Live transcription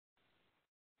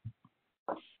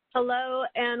Hello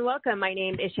and welcome. My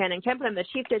name is Shannon Kemp, and I'm the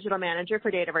Chief Digital Manager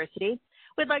for Dataversity.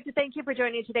 We'd like to thank you for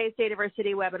joining today's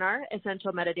Dataversity webinar,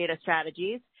 Essential Metadata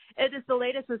Strategies. It is the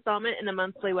latest installment in the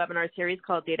monthly webinar series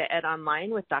called Data Ed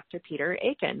Online with Dr. Peter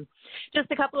Aiken. Just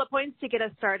a couple of points to get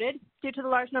us started. Due to the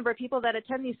large number of people that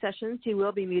attend these sessions, you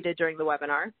will be muted during the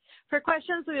webinar. For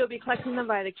questions, we will be collecting them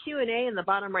via the Q&A in the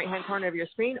bottom right-hand corner of your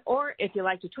screen, or if you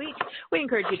like to tweet, we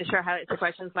encourage you to share highlights or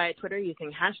questions via Twitter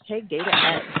using hashtag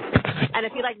DataEd. And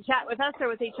if you'd like to chat with us or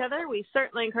with each other, we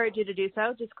certainly encourage you to do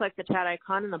so. Just click the chat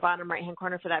icon in the bottom right-hand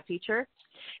corner for that feature.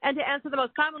 And to answer the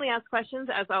most commonly asked questions,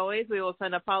 as always, we will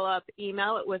send a follow-up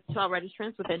email to all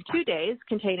registrants within 2 days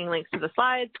containing links to the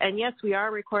slides. And yes, we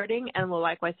are recording, and we'll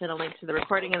likewise send a link to the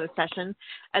recording of the session,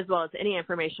 as well as any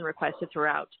information requested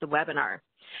throughout the webinar.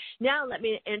 Now, let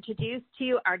me introduce to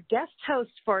you our guest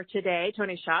host for today,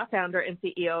 Tony Shaw, founder and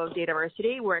CEO of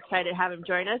Dataversity. We're excited to have him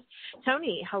join us.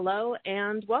 Tony, hello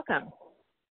and welcome.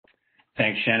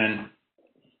 Thanks, Shannon.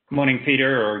 Good morning,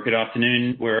 Peter, or good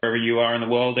afternoon, wherever you are in the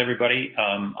world, everybody.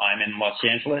 I'm in Los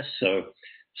Angeles, so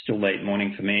still late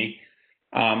morning for me.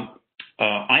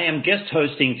 I am guest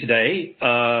hosting today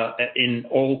in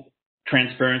all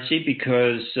transparency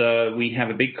because we have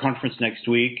a big conference next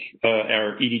week,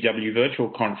 our EDW virtual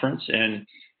conference, and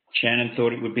Shannon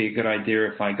thought it would be a good idea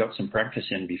if I got some practice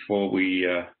in before we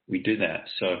do that.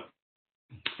 So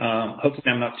hopefully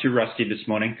I'm not too rusty this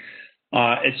morning.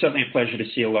 It's certainly a pleasure to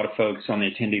see a lot of folks on the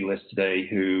attendee list today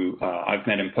who I've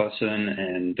met in person,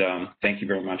 and thank you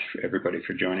very much for everybody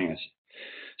for joining us.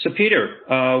 So Peter,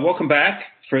 welcome back.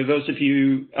 For those of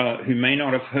you who may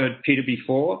not have heard Peter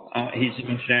before, he's an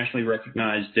internationally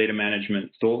recognized data management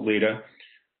thought leader.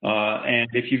 And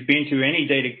if you've been to any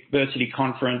Dataversity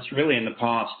conference really in the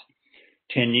past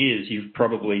 10 years, you've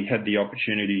probably had the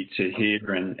opportunity to hear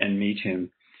and meet him.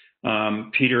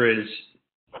 Peter is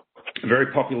a very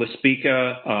popular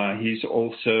speaker. He's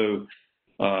also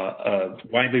a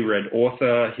widely read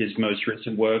author. His most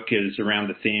recent work is around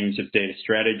the themes of data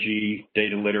strategy,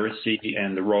 data literacy,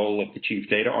 and the role of the Chief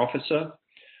Data Officer.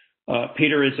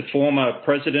 Peter is a former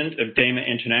president of DAMA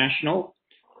International.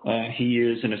 He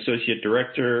is an associate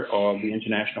director of the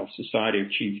International Society of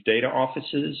Chief Data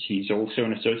Officers. He's also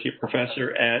an associate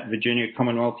professor at Virginia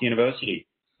Commonwealth University.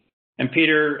 And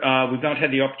Peter, we've not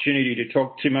had the opportunity to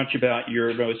talk too much about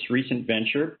your most recent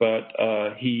venture, but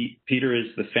Peter is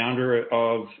the founder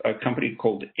of a company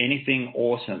called Anything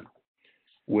Awesome,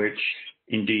 which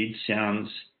indeed sounds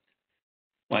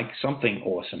like something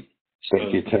awesome. So,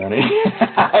 thank you, Tony.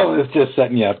 I was just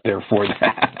setting you up there for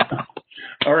that.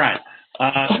 All right.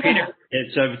 Peter,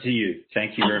 it's over to you.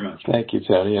 Thank you very much. Thank you,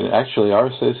 Tony. And actually, our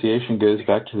association goes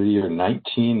back to the year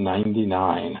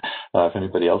 1999. If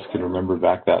anybody else can remember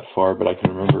back that far, but I can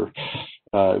remember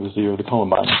it was the year of the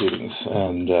Columbine shootings,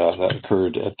 and that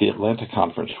occurred at the Atlanta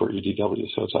conference for EDW.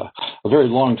 So it's a very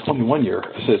long 21-year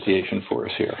association for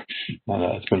us here. And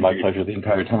it's been my pleasure the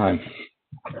entire time.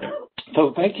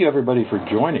 So thank you, everybody, for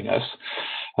joining us.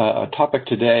 Our topic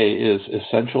today is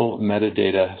essential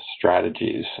metadata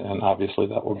strategies, and obviously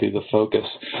that will be the focus.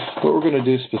 What we're going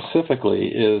to do specifically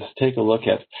is take a look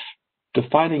at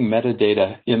defining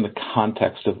metadata in the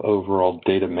context of overall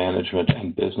data management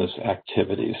and business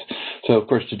activities. So, of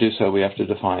course, to do so, we have to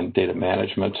define data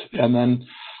management and then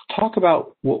talk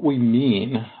about what we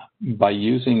mean by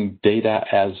using data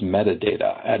as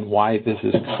metadata and why this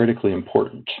is critically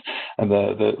important. And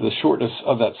the shortness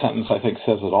of that sentence, I think,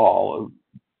 says it all.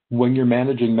 When you're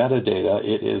managing metadata,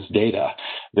 it is data.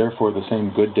 Therefore, the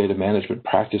same good data management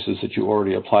practices that you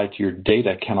already apply to your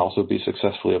data can also be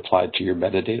successfully applied to your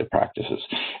metadata practices.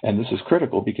 And this is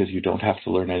critical because you don't have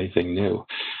to learn anything new.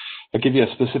 I'll give you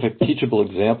a specific teachable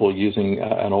example using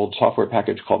an old software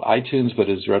package called iTunes, but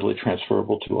is readily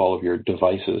transferable to all of your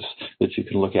devices that you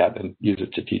can look at and use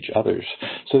it to teach others.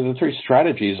 So the three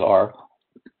strategies are,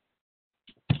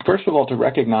 first of all, to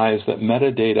recognize that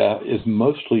metadata is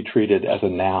mostly treated as a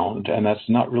noun, and that's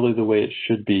not really the way it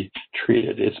should be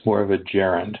treated. It's more of a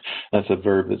gerund. That's a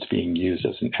verb that's being used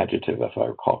as an adjective, if I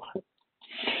recall.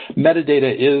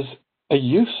 Metadata is a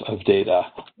use of data,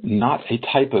 not a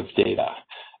type of data.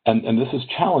 And this is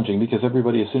challenging because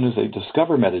everybody, as soon as they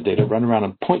discover metadata, run around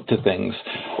and point to things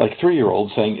like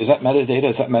 3-year-olds saying, is that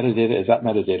metadata? Is that metadata? Is that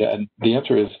metadata? And the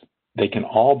answer is they can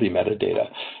all be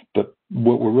metadata. But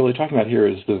what we're really talking about here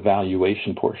is the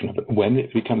valuation portion of it. When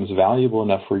it becomes valuable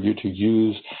enough for you to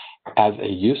use as a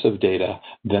use of data,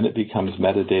 then it becomes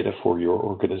metadata for your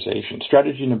organization.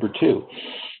 Strategy number 2,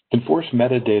 enforce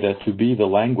metadata to be the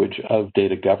language of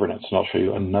data governance. And I'll show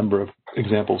you a number of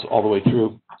examples all the way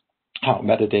through how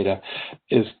metadata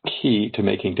is key to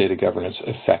making data governance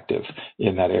effective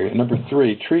in that area. Number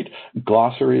 3, treat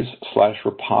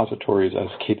glossaries/repositories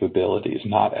as capabilities,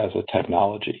 not as a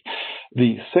technology.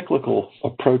 The cyclical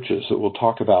approaches that we'll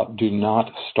talk about do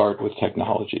not start with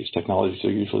technologies. Technologies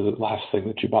are usually the last thing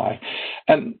that you buy.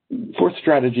 And 4th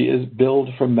strategy is build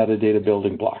from metadata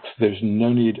building blocks. There's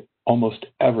no need almost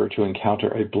ever to encounter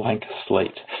a blank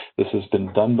slate. This has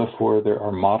been done before. There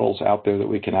are models out there that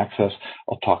we can access.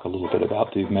 I'll talk a little bit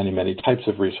about the many, many types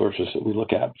of resources that we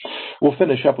look at. We'll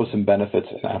finish up with some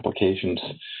benefits and applications,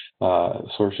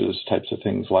 sources, types of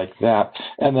things like that.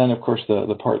 And then, of course,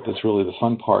 the part that's really the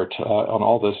fun part on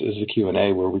all this is the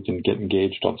Q&A, where we can get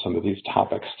engaged on some of these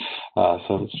topics.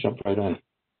 So let's jump right in.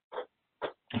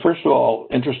 First of all,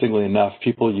 interestingly enough,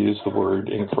 people use the word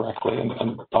incorrectly, and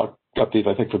I got these,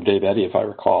 I think, from Dave Eddy, if I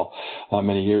recall,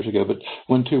 many years ago. But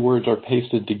when 2 words are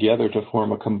pasted together to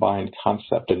form a combined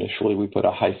concept, initially we put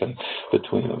a hyphen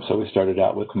between them. So we started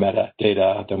out with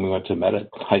metadata, then we went to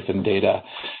meta-data.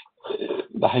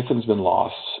 The hyphen's been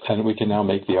lost, and we can now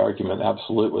make the argument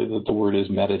absolutely that the word is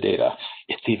metadata.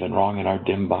 It's even wrong in our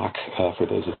DIMBOK, for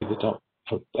those of you that don't.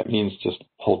 That means just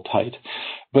hold tight.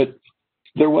 But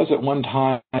there was at one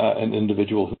time an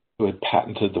individual who had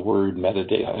patented the word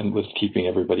metadata and was keeping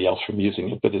everybody else from using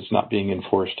it, but it's not being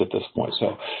enforced at this point.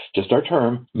 So just our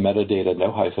term, metadata,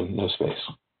 no hyphen, no space.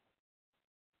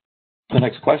 The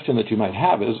next question that you might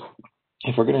have is,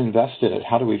 if we're going to invest in it,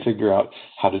 how do we figure out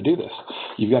how to do this?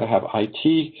 You've got to have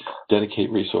IT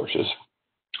dedicate resources.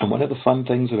 And one of the fun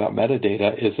things about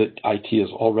metadata is that IT is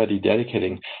already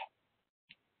dedicating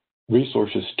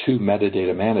resources to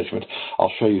metadata management.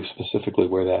 I'll show you specifically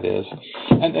where that is.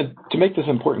 And to make this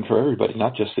important for everybody,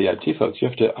 not just the IT folks, you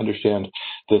have to understand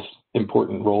this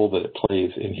important role that it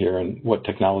plays in here and what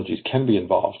technologies can be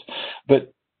involved.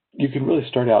 But you can really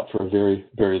start out for a very,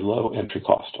 very low entry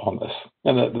cost on this.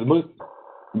 And the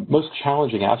most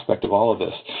challenging aspect of all of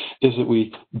this is that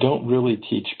we don't really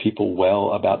teach people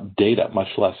well about data, much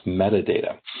less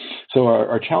metadata. So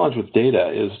our challenge with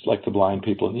data is like the blind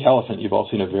people and the elephant. You've all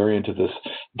seen a variant of this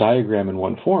diagram in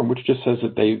one form, which just says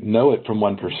that they know it from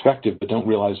one perspective, but don't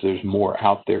realize there's more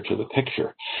out there to the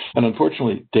picture. And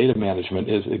unfortunately, data management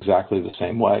is exactly the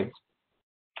same way.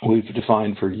 We've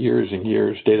defined for years and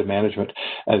years data management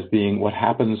as being what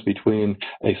happens between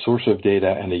a source of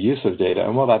data and a use of data.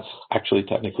 And while that's actually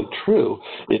technically true,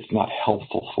 it's not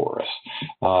helpful for us.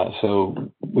 So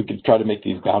we could try to make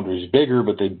these boundaries bigger,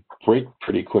 but they break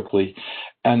pretty quickly.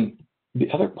 And the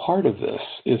other part of this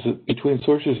is that between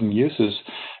sources and uses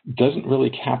doesn't really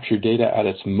capture data at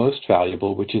its most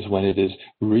valuable, which is when it is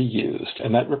reused.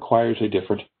 And that requires a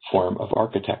different form of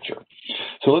architecture.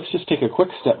 So let's just take a quick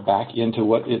step back into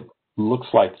what it looks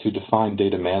like to define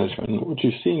data management. And what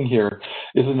you're seeing here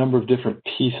is a number of different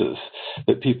pieces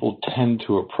that people tend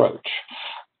to approach.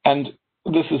 And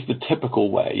this is the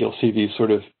typical way. You'll see these sort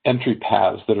of entry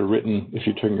paths that are written. If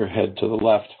you turn your head to the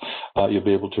left, you'll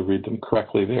be able to read them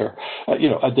correctly there.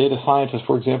 A data scientist,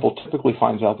 for example, typically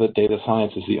finds out that data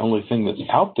science is the only thing that's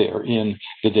out there in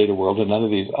the data world, and none of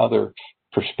these other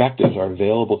perspectives are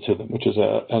available to them, which is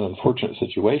an unfortunate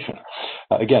situation.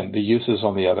 Again, the uses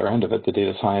on the other end of it, the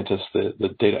data scientists,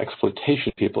 the data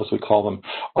exploitation people, as we call them,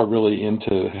 are really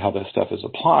into how this stuff is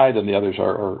applied, and the others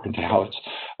are into how it's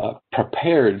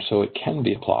prepared so it can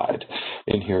be applied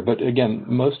in here. But again,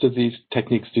 most of these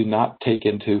techniques do not take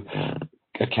into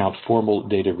account formal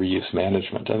data reuse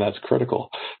management, and that's critical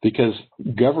because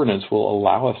governance will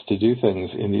allow us to do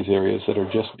things in these areas that are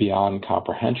just beyond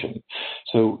comprehension.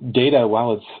 So data,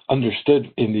 while it's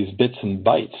understood in these bits and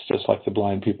bytes, just like the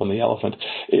blind people and the elephant,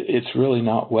 it's really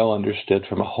not well understood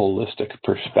from a holistic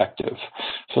perspective.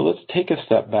 So let's take a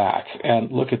step back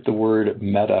and look at the word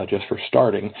meta just for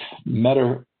starting.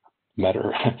 Meta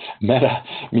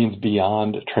means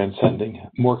beyond, transcending,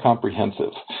 more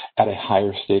comprehensive, at a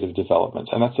higher state of development.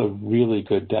 And that's a really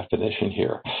good definition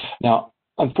here. Now,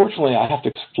 unfortunately, I have to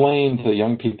explain to the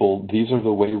young people, these are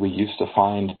the way we used to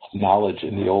find knowledge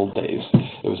in the old days.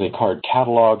 It was a card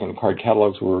catalog, and card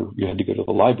catalogs were, you had to go to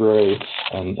the library,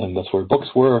 and that's where books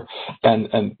were.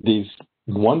 And these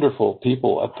wonderful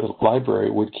people at the library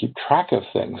would keep track of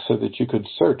things so that you could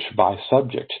search by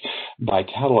subject, by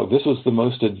catalog. This was the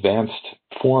most advanced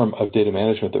form of data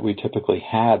management that we typically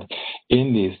had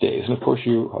in these days. And of course,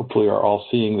 you hopefully are all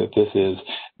seeing that this is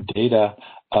data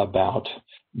about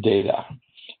data.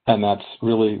 And that's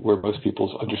really where most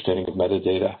people's understanding of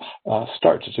metadata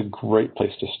starts. It's a great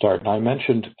place to start. And I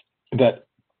mentioned that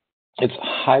it's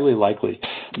highly likely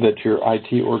that your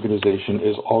IT organization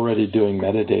is already doing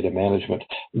metadata management.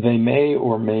 They may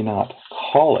or may not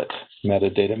call it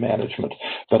metadata management.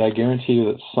 But I guarantee you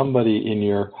that somebody in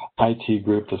your IT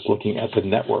group that's looking at the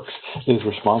networks is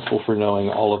responsible for knowing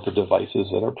all of the devices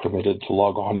that are permitted to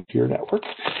log on to your network,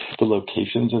 the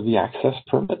locations of the access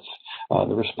permits,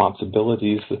 the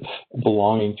responsibilities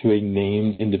belonging to a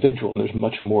named individual. There's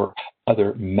much more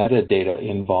other metadata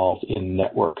involved in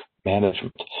network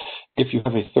management. If you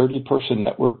have a 30-person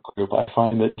network group, I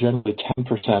find that generally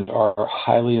 10% are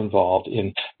highly involved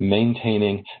in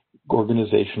maintaining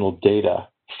organizational data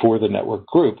for the network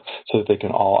group so that they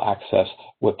can all access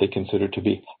what they consider to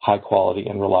be high quality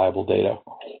and reliable data.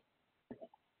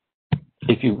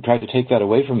 If you try to take that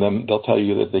away from them, they'll tell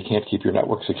you that they can't keep your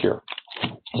network secure.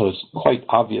 So it's quite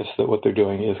obvious that what they're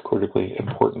doing is critically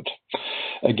important.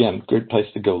 Again, good place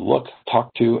to go look,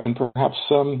 talk to, and perhaps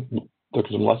look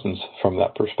at some lessons from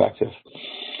that perspective.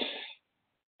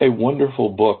 A wonderful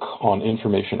book on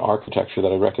information architecture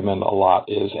that I recommend a lot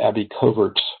is Abby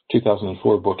Covert's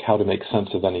 2004 book, How to Make Sense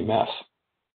of Any Mess.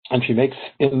 And she makes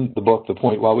in the book the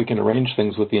point, while we can arrange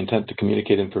things with the intent to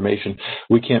communicate information,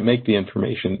 we can't make the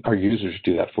information. Our users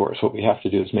do that for us. What we have to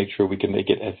do is make sure we can make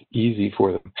it as easy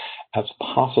for them as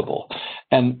possible.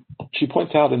 And she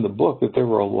points out in the book that there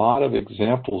were a lot of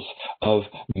examples of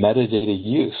metadata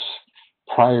use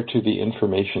prior to the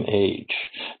information age,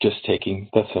 just taking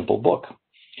the simple book.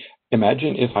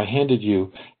 Imagine if I handed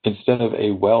you, instead of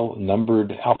a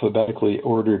well-numbered, alphabetically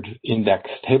ordered index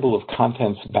table of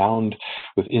contents bound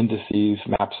with indices,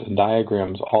 maps, and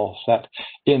diagrams all set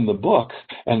in the book,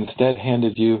 and instead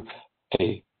handed you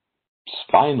a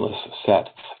spineless set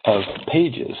of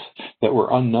pages that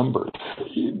were unnumbered.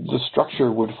 The structure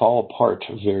would fall apart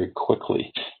very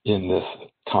quickly in this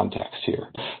context here.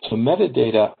 So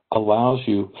metadata allows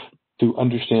you to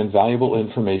understand valuable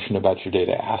information about your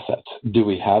data assets. Do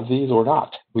we have these or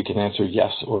not? We can answer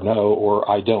yes or no, or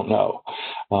I don't know,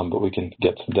 but we can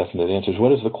get some definite answers.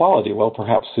 What is the quality? Well,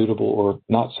 perhaps suitable or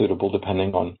not suitable,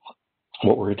 depending on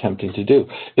what we're attempting to do.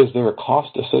 Is there a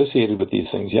cost associated with these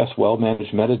things? Yes,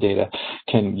 well-managed metadata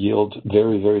can yield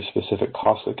very, very specific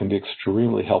costs that can be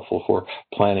extremely helpful for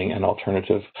planning and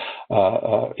alternative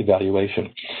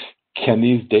evaluation. Can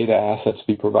these data assets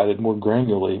be provided more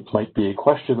granularly? Might be a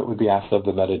question that would be asked of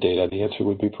the metadata. The answer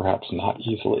would be perhaps not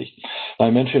easily. I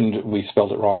mentioned we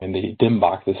spelled it wrong in the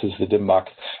DIMBOK. This is the DIMBOK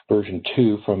version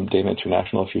 2 from Data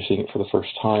International. If you're seeing it for the first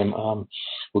time,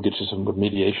 we'll get you some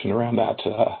remediation around that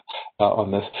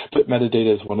on this. But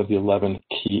metadata is one of the 11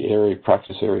 key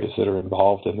practice areas that are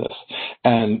involved in this.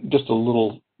 And just a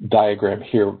little diagram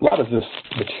here. A lot of this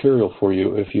material for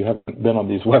you, if you haven't been on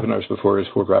these webinars before, is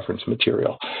for reference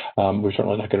material. We're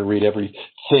certainly not going to read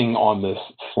everything on this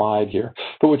slide here.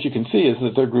 But what you can see is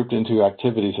that they're grouped into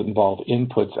activities that involve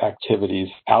inputs, activities,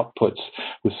 outputs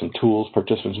with some tools,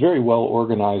 participants, very well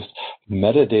organized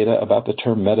metadata about the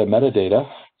term metadata,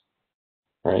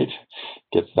 right?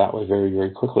 Gets that way very,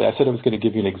 very quickly. I said I was going to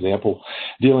give you an example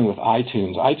dealing with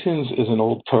iTunes. iTunes is an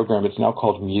old program. It's now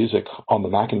called Music on the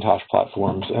Macintosh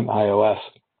platforms and iOS.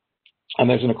 And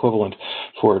there's an equivalent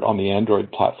for it on the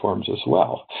Android platforms as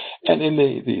well. And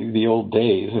in the old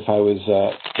days, if I was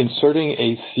inserting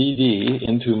a CD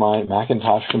into my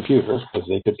Macintosh computer, because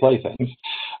they could play things,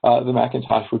 the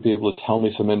Macintosh would be able to tell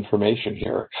me some information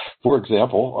here. For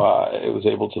example, it was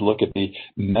able to look at the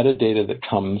metadata that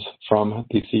comes from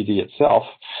the CD itself.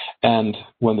 And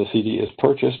when the CD is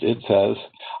purchased, it says,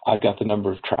 I've got the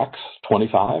number of tracks,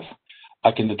 25.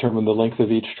 I can determine the length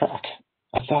of each track.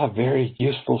 That's not a very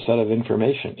useful set of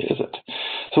information, is it?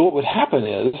 So what would happen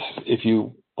is, if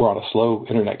you were on a slow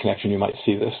internet connection, you might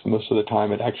see this. Most of the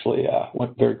time, it actually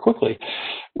went very quickly.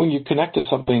 When you connected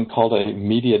something called a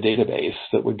media database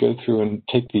that would go through and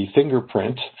take the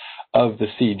fingerprint of the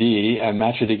CD and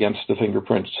match it against the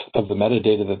fingerprints of the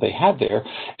metadata that they had there,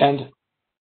 and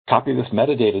copy this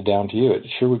metadata down to you. It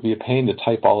sure would be a pain to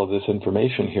type all of this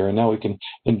information here, and now we can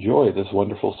enjoy this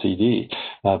wonderful CD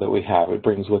that we have. It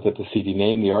brings with it the CD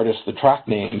name, the artist, the track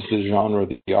names, the genre,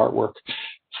 the artwork.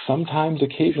 Sometimes,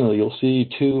 occasionally, you'll see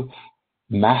two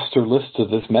master lists of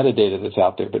this metadata that's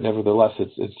out there, but nevertheless,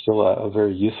 it's still a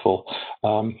very useful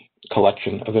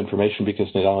collection of information, because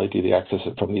not only do they access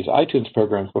it from these iTunes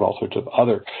programs, but all sorts of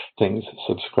other things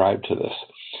subscribe to this.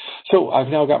 So I've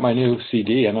now got my new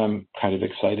CD, and I'm kind of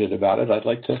excited about it. I'd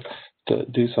like to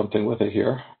do something with it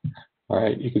here. All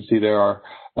right, you can see there are,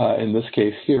 in this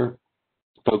case here,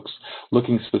 folks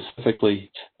looking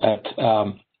specifically at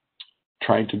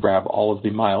trying to grab all of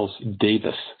the Miles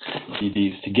Davis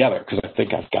CDs together, because I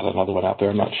think I've got another one out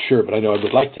there. I'm not sure, but I know I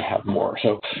would like to have more.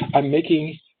 So I'm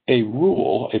making a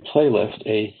rule, a playlist,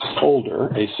 a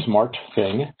folder, a smart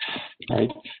thing,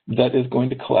 right, that is going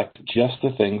to collect just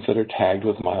the things that are tagged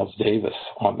with Miles Davis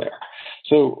on there.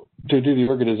 So to do the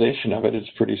organization of it, it's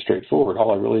pretty straightforward.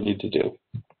 All I really need to do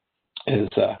is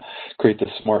create the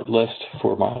smart list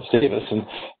for Miles Davis. And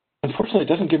unfortunately, it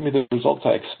doesn't give me the results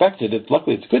I expected.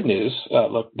 Luckily, it's good news.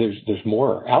 Look, there's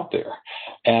more out there.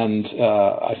 And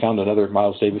I found another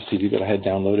Miles Davis CD that I had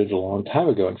downloaded a long time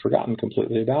ago and forgotten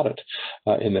completely about it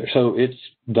in there. So it's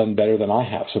done better than I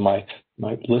have. So my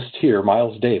list here,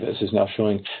 Miles Davis, is now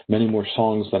showing many more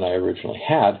songs than I originally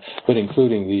had, but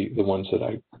including the ones that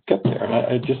I got there. And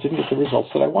I just didn't get the results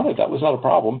that I wanted. That was not a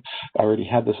problem. I already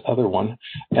had this other one,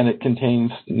 and it contains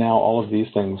now all of these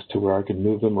things to where I can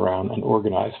move them around and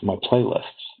organize my playlists.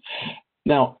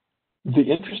 Now, the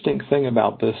interesting thing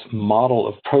about this model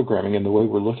of programming and the way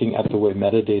we're looking at the way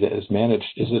metadata is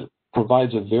managed is it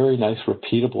provides a very nice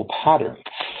repeatable pattern.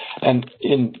 And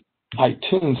in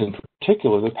iTunes in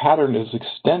particular, the pattern is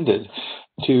extended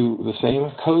to the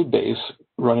same code base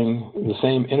running the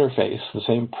same interface, the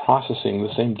same processing,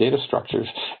 the same data structures,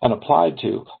 and applied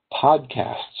to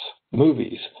podcasts,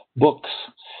 movies, books,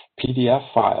 PDF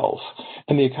files.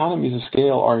 And the economies of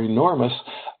scale are enormous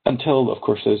until, of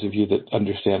course, those of you that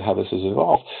understand how this has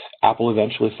evolved, Apple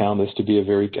eventually found this to be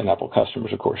and Apple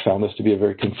customers, of course, found this to be a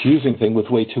very confusing thing with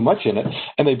way too much in it,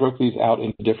 and they broke these out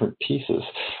into different pieces.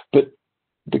 But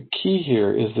the key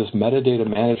here is this metadata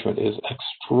management is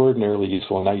extraordinarily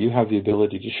useful. Now you have the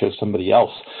ability to show somebody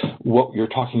else what you're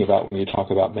talking about when you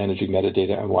talk about managing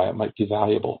metadata and why it might be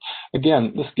valuable.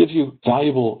 Again, this gives you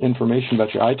valuable information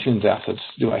about your iTunes assets.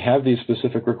 Do I have these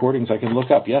specific recordings I can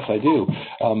look up? Yes, I do.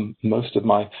 Most of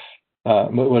my,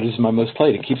 what is my most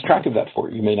played? It keeps track of that for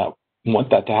you. You may not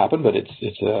want that to happen, but it's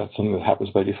something that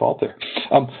happens by default there.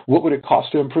 What would it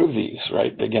cost to improve these,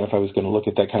 right? Again, if I was going to look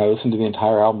at that, can I listen to the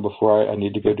entire album before I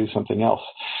need to go do something else?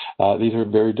 These are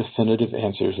very definitive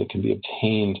answers that can be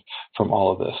obtained from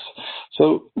all of this.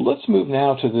 So let's move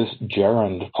now to this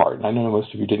gerund part. And I know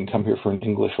most of you didn't come here for an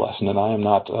English lesson, and I am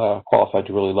not qualified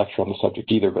to really lecture on the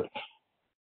subject either, but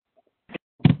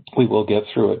we will get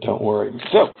through it, don't worry.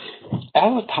 So,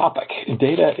 as a topic,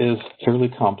 data is fairly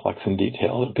complex and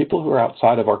detailed. People who are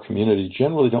outside of our community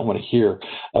generally don't want to hear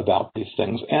about these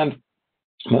things, and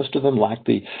most of them lack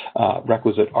the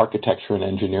requisite architecture and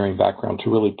engineering background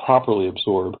to really properly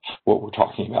absorb what we're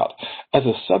talking about. As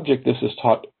a subject, this is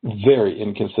taught very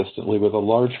inconsistently with a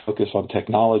large focus on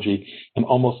technology and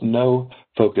almost no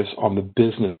focus on the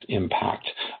business impact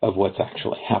of what's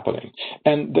actually happening.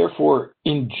 And therefore,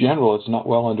 in general, it's not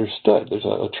well understood. There's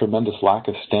a tremendous lack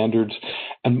of standards.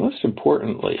 And most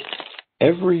importantly,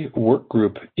 every work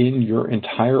group in your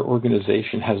entire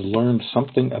organization has learned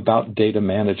something about data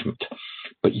management,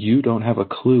 but you don't have a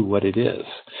clue what it is.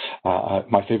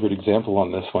 My favorite example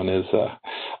on this one is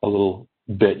a little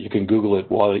bit. You can Google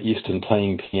it, Wally Easton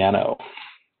playing piano.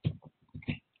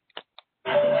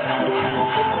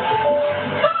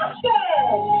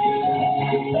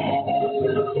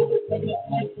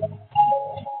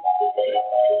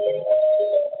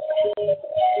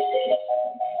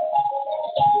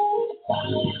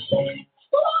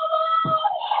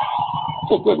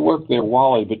 Well, good work there,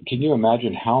 Wally, but can you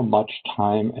imagine how much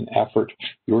time and effort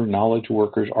your knowledge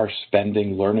workers are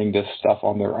spending learning this stuff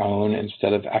on their own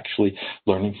instead of actually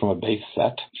learning from a base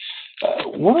set?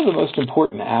 One of the most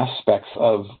important aspects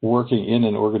of working in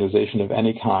an organization of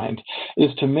any kind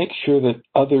is to make sure that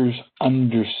others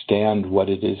understand what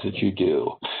it is that you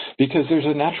do, because there's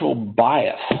a natural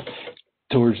bias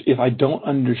towards, if I don't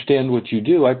understand what you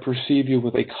do, I perceive you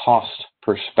with a cost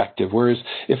perspective, whereas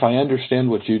if I understand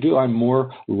what you do, I'm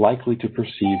more likely to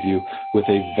perceive you with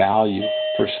a value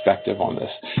perspective on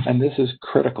this. And this is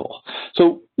critical.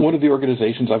 So one of the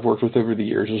organizations I've worked with over the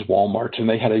years is Walmart, and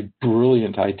they had a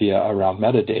brilliant idea around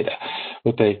metadata.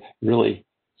 What they really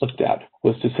looked at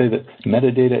was to say that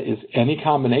metadata is any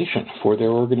combination for their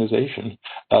organization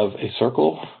of a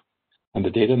circle and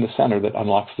the data in the center that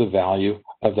unlocks the value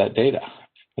of that data.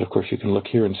 And of course, you can look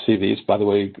here and see these. By the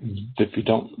way, if you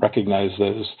don't recognize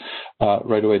those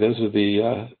right away, those are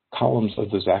the columns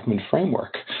of the Zachman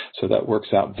framework. So that works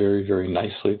out very, very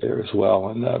nicely there as well.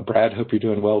 And Brad, hope you're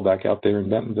doing well back out there in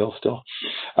Bentonville still.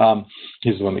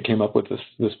 He's the one that came up with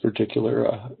this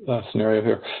particular scenario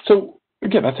here. So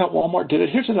again, that's how Walmart did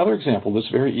it. Here's another example that's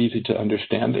very easy to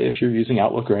understand. If you're using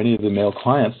Outlook or any of the mail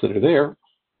clients that are there,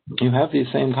 you have these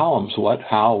same columns, what,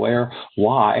 how, where,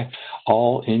 why,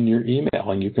 all in your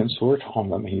email, and you can sort on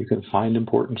them, and you can find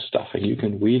important stuff, and you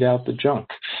can weed out the junk,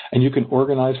 and you can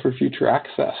organize for future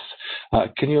access.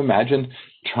 Can you imagine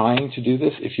trying to do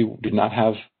this if you did not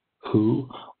have who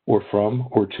or from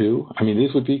or to? I mean,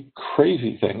 these would be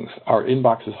crazy things. Our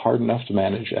inbox is hard enough to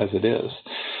manage as it is.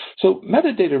 So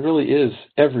metadata really is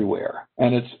everywhere,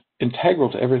 and it's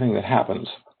integral to everything that happens.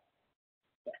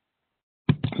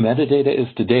 Metadata is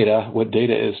to data what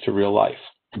data is to real life.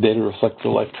 Data reflect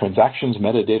real life transactions.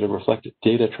 Metadata reflect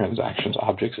data transactions,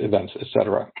 objects, events,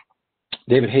 etc.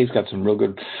 David Hayes got some real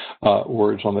good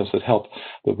words on this that help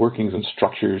the workings and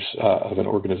structures of an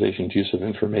organization's use of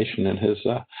information in his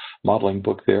modeling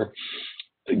book there.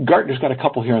 Gartner's got a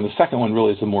couple here, and the second one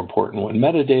really is the more important one.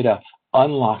 Metadata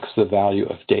unlocks the value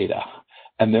of data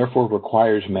and therefore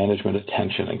requires management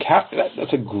attention. And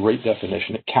that's a great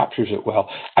definition. It captures it well.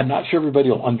 I'm not sure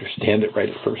everybody will understand it right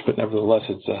at first, but nevertheless,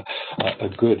 it's a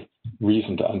good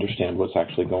reason to understand what's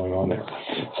actually going on there.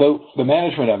 So the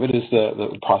management of it is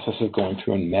the process of going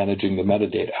through and managing the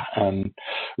metadata. And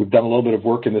we've done a little bit of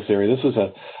work in this area. This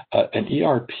was an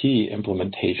ERP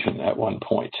implementation at one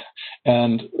point.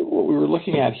 And what we were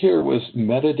looking at here was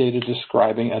metadata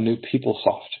describing a new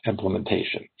PeopleSoft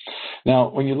implementation. Now,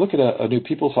 when you look at a new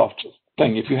PeopleSoft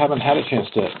thing, if you haven't had a chance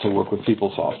to work with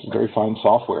PeopleSoft, very fine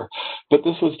software, but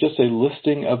this was just a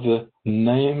listing of the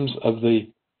names of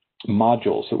the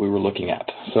modules that we were looking at.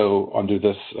 So under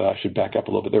this, I should back up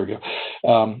a little bit. There we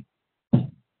go.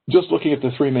 Just looking at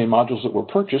the three main modules that were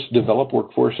purchased: develop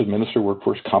workforce, administer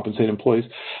workforce, compensate employees.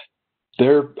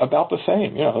 They're about the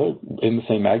same, in the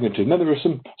same magnitude. And then there were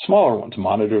some smaller ones: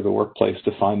 monitor the workplace,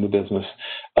 define the business,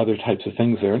 other types of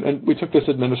things there. And we took this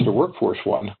administer workforce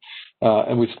one,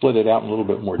 and we split it out in a little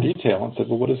bit more detail and said,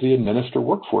 well, what does the administer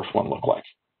workforce one look like?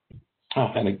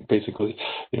 And basically,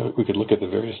 we could look at the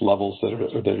various levels that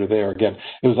are there. Again,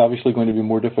 it was obviously going to be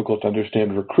more difficult to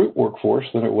understand recruit workforce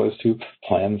than it was to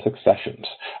plan successions,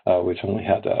 which only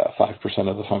had 5%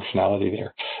 of the functionality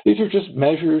there. These are just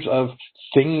measures of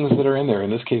things that are in there.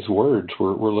 In this case, words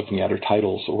we're looking at, or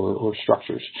titles or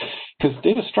structures. Because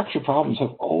data structure problems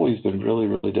have always been really,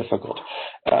 really difficult.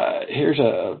 Here's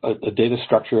a data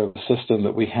structure of a system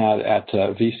that we had at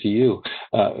VCU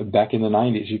back in the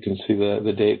 90s. You can see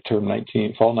the date term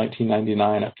fall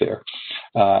 1999 up there.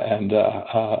 And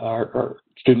our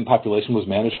student population was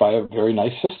managed by a very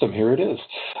nice system. Here it is.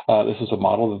 This is a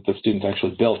model that the students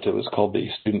actually built. It was called the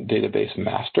Student Database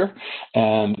Master.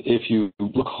 And if you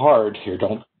look hard here,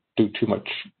 don't do too much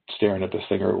staring at this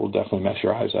thing, or it will definitely mess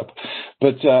your eyes up.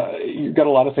 But you've got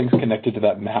a lot of things connected to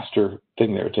that master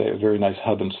thing there. It's a very nice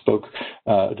hub and spoke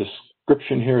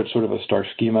description here. It's sort of a star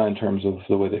schema in terms of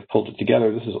the way they've pulled it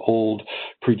together. This is old,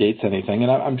 predates anything.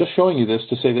 And I'm just showing you this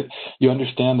to say that you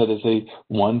understand that it's a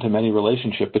one-to-many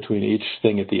relationship between each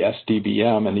thing at the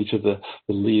SDBM and each of the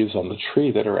leaves on the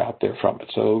tree that are out there from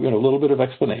it. So, a little bit of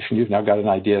explanation. You've now got an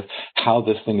idea of how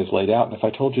this thing is laid out. And if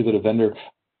I told you that a vendor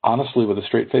honestly, with a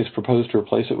straight face, proposed to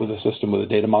replace it with a system with a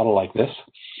data model like this,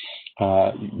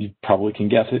 you probably can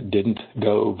guess it didn't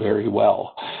go very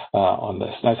well on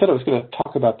this. And I said I was going to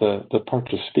talk about the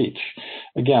parts of speech.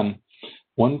 Again,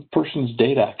 one person's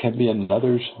data can be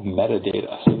another's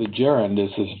metadata. So the gerund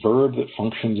is this verb that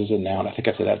functions as a noun. I think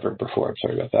I said adverb before. I'm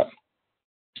sorry about that.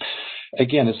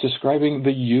 Again, it's describing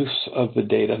the use of the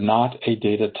data, not a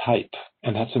data type.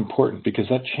 And that's important because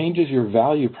that changes your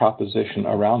value proposition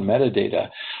around metadata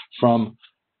from,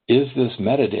 is this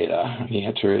metadata? The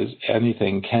answer is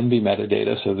anything can be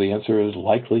metadata, so the answer is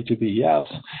likely to be yes,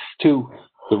 to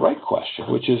the right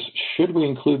question, which is, should we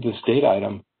include this data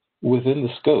item within the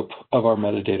scope of our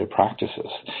metadata practices?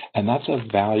 And that's a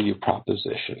value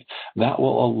proposition. That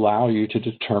will allow you to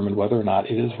determine whether or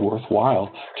not it is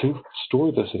worthwhile to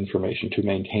store this information, to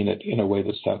maintain it in a way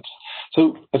that's sense.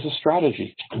 So as a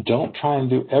strategy, don't try and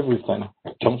do everything.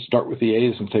 Don't start with the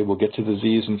A's and say, we'll get to the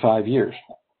Z's in 5 years.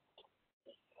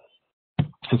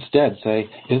 Instead, say,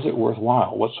 is it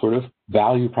worthwhile? What sort of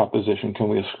value proposition can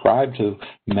we ascribe to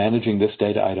managing this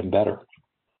data item better?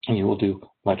 And you will do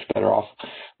much better off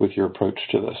with your approach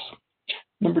to this.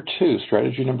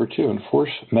 Strategy number two, enforce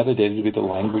metadata to be the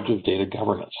language of data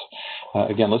governance.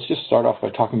 Again, let's just start off by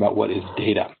talking about what is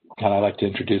data. And I like to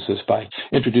introduce this by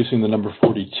introducing the number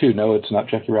 42. No, it's not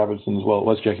Jackie Robinson's. Well, it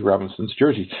was Jackie Robinson's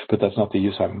jersey, but that's not the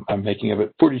use I'm making of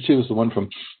it. 42 is the one from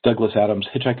Douglas Adams'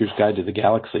 Hitchhiker's Guide to the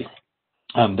Galaxy.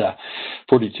 And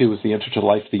 42 is the answer to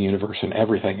life, the universe, and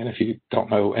everything. And if you don't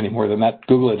know any more than that,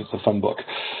 Google it. It's a fun book.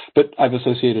 But I've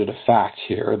associated a fact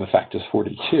here, and the fact is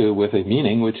 42, with a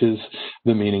meaning, which is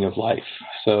the meaning of life.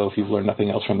 So if you've learned nothing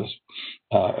else from this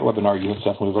webinar, you have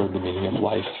definitely learned the meaning of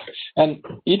life. And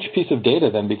each piece of data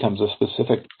then becomes a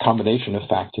specific combination of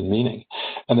fact and meaning.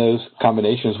 And those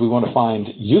combinations, we want to find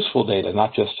useful data,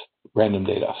 not just random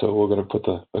data. So we're going to put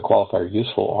the qualifier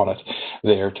useful on it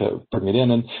there to bring it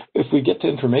in. And if we get to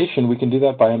information, we can do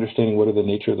that by understanding what are the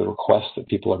nature of the requests that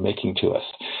people are making to us.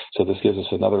 So this gives us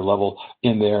another level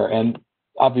in there. And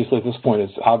obviously at this point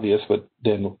it's obvious, but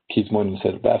Dan Keith-Moynihan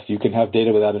said it best. You can have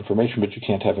data without information, but you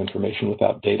can't have information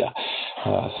without data.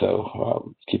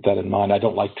 So keep that in mind. I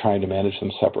don't like trying to manage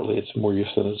them separately. It's more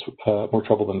more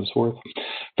trouble than it's worth.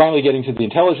 Finally, getting to the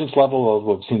intelligence level,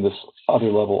 we've seen this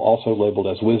other level also labeled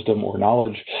as wisdom or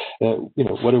knowledge.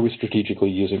 What are we strategically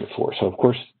using it for? So of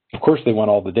course they want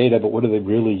all the data, but what are they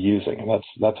really using? And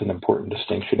that's an important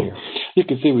distinction here. You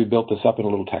can see we built this up in a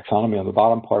little taxonomy on the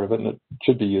bottom part of it, and it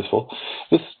should be useful.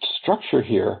 This structure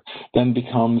here then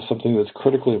becomes something that's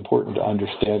critically important to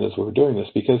understand as we're doing this,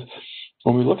 because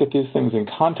when we look at these things in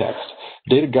context,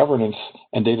 data governance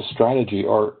and data strategy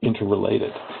are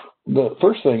interrelated. The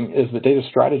first thing is that data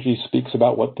strategy speaks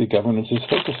about what the governance is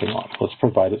focusing on. Let's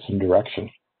provide it some direction.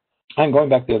 And going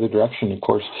back the other direction, of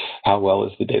course, how well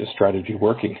is the data strategy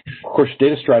working? Of course,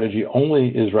 data strategy only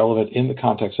is relevant in the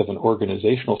context of an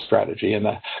organizational strategy. And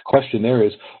the question there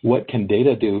is, what can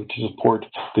data do to support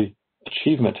the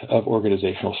achievement of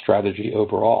organizational strategy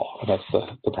overall? And that's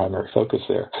the primary focus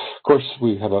there. Of course,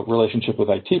 we have a relationship with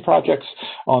IT projects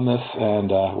on this and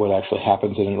what actually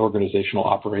happens in an organizational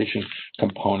operation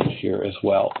component here as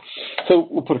well. So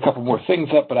we'll put a couple more things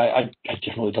up, but I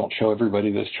generally don't show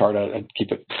everybody this chart. I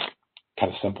keep it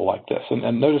kind of simple like this.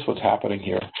 And notice what's happening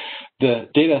here. The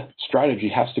data strategy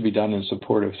has to be done in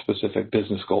support of specific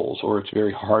business goals, or it's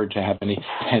very hard to have any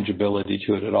tangibility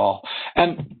to it at all.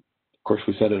 And of course,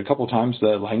 we said it a couple of times,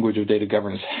 the language of data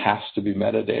governance has to be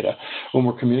metadata. When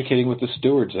we're communicating with the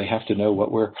stewards, they have to know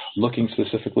what we're looking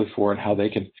specifically for and how they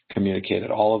can communicate it.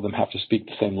 All of them have to speak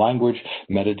the same language.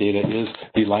 Metadata is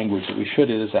the language that we should.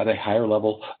 It is at a higher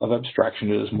level of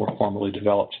abstraction. It is more formally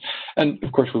developed. And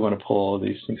of course, we want to pull all of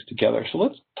these things together. So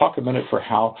let's talk a minute for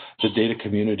how the data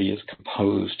community is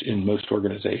composed in most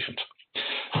organizations.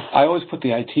 I always put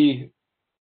the IT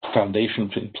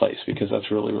foundations in place because that's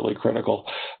really, really critical.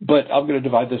 But I'm going to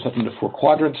divide this up into 4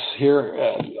 quadrants here.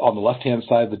 On the left-hand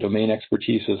side, the domain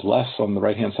expertise is less. On the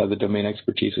right-hand side, the domain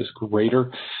expertise is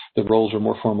greater. The roles are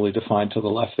more formally defined to the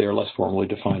left. They are less formally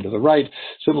defined to the right.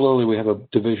 Similarly, we have a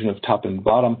division of top and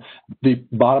bottom. The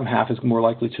bottom half is more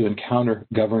likely to encounter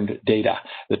governed data.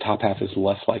 The top half is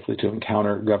less likely to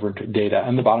encounter governed data.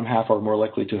 And the bottom half are more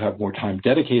likely to have more time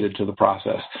dedicated to the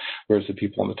process, whereas the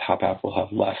people on the top half will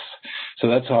have less. So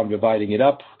that's how I'm dividing it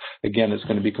up. Again, it's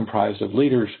going to be comprised of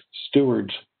leaders,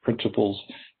 stewards, principals,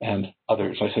 and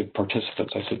others. I said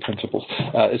participants, I said principals.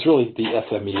 It's really the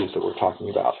SMEs that we're talking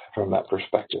about from that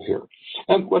perspective here.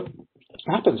 And what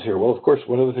happens here? Well, of course,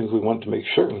 one of the things we want to make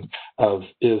certain of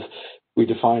is we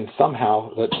define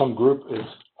somehow that some group is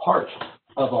part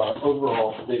of our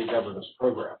overall data governance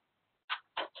program.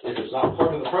 If it's not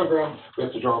part of the program, we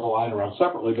have to draw the line around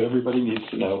separately, but everybody needs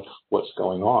to know what's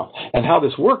going on. And how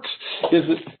this works is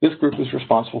that this group is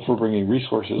responsible for bringing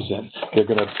resources in. They're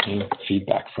going to obtain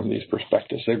feedback from these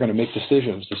perspectives. They're going to make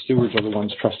decisions. The stewards are the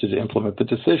ones trusted to implement the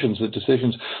decisions. The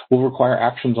decisions will require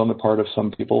actions on the part of some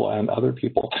people and other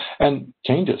people, and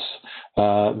changes.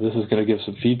 This is going to give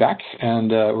some feedback,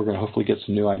 and we're going to hopefully get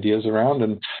some new ideas around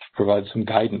and provide some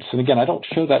guidance. And again, I don't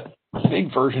show that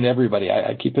big version to everybody.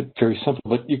 I keep it very simple,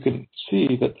 but you can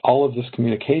see that all of this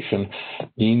communication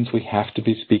means we have to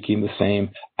be speaking the same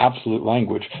absolute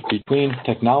language between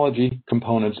technology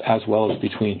components as well as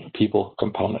between people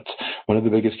components. One of the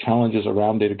biggest challenges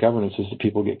around data governance is that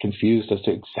people get confused as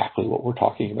to exactly what we're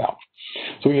talking about.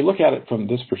 So when you look at it from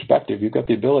this perspective, you've got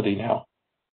the ability now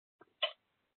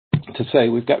to say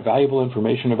we've got valuable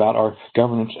information about our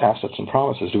governance assets and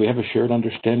promises. Do we have a shared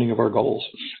understanding of our goals?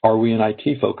 Are we in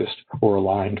IT focused or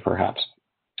aligned perhaps?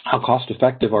 How cost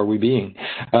effective are we being?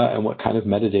 And what kind of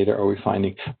metadata are we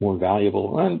finding more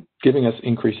valuable and giving us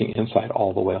increasing insight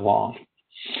all the way along?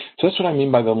 So that's what I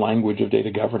mean by the language of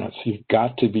data governance. You've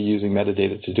got to be using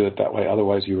metadata to do it that way.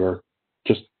 Otherwise you are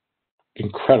just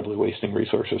incredibly wasting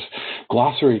resources.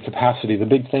 Glossary capacity. The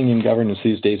big thing in governance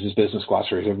these days is business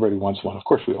glossaries. Everybody wants one. Of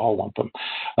course, we all want them.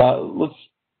 Let's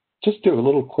just do a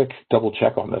little quick double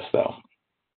check on this, though.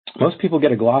 Most people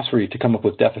get a glossary to come up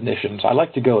with definitions. I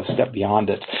like to go a step beyond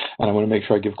it, and I want to make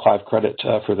sure I give Clive credit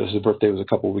for this. His birthday was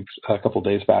a couple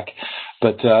days back,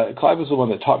 but Clive was the one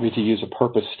that taught me to use a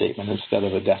purpose statement instead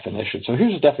of a definition. So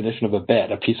here's a definition of a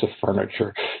bed, a piece of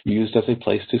furniture used as a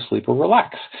place to sleep or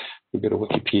relax. We go to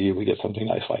Wikipedia, we get something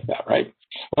nice like that, right?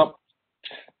 Well,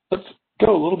 let's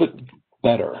go a little bit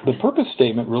better. The purpose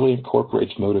statement really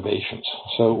incorporates motivations.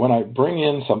 So when I bring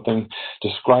in something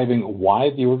describing why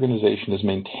the organization is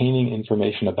maintaining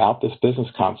information about this business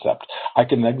concept, I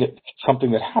can then get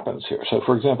something that happens here. So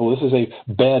for example, this is a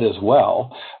bed as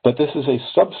well, but this is a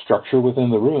substructure within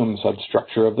the room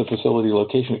substructure of the facility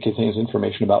location. It contains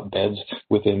information about beds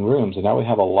within rooms. And now we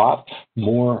have a lot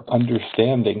more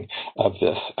understanding of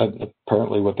this,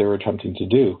 apparently what they were attempting to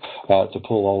do to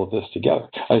pull all of this together.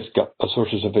 It's got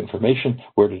sources of information.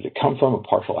 Where did it come from? A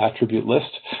partial attribute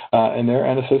list in there,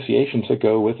 and associations that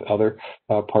go with other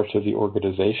parts of the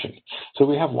organization. So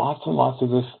we have lots and lots of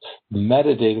this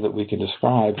metadata that we can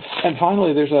describe. And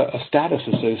finally, there's a status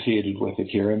associated with it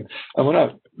here. And I want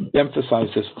to emphasize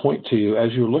this point to you.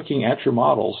 As you're looking at your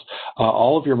models,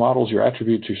 all of your models, your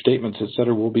attributes, your statements, et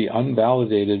cetera, will be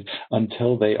unvalidated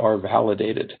until they are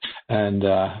validated. And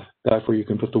therefore, you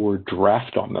can put the word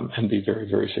draft on them and be very,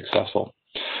 very successful.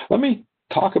 Let me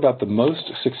talk about the most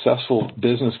successful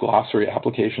business glossary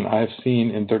application I have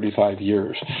seen in 35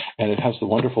 years, and it has the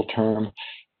wonderful term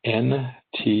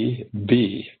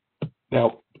NTB.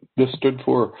 Now, this stood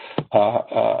for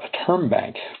a term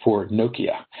bank for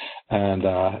Nokia, and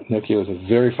Nokia was a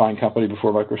very fine company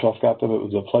before Microsoft got them. It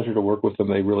was a pleasure to work with them.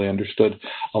 They really understood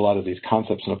a lot of these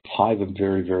concepts and applied them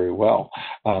very, very well.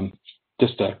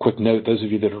 Just a quick note, those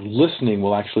of you that are listening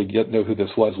will actually know who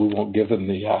this was. We won't give them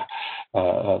the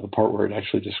part where it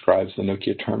actually describes the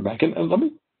Nokia term bank. And let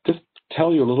me just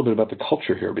tell you a little bit about the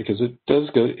culture here, because it does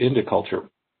go into culture.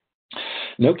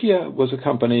 Nokia was a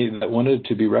company that wanted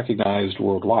to be recognized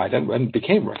worldwide and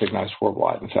became recognized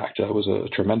worldwide. In fact, it was a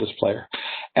tremendous player.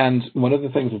 And one of the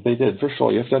things that they did, first of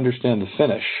all, you have to understand the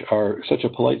Finnish are such a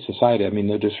polite society. I mean,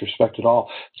 no disrespect at all.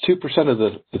 2% of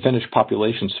the Finnish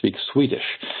population speaks Swedish.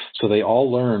 So they all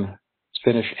learn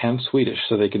Finnish and Swedish,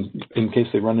 so they can, in case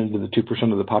they run into the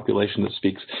 2% of the population that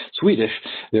speaks Swedish,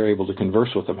 they're able to converse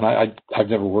with them. And I've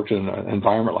never worked in an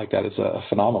environment like that. It's a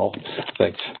phenomenal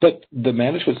thing. But the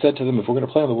management said to them, if we're going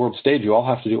to play on the world stage, you all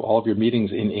have to do all of your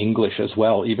meetings in English as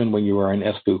well, even when you are in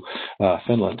Espoo,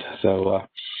 Finland. So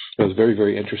it was very,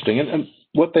 very interesting. And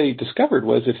what they discovered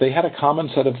was if they had a common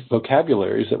set of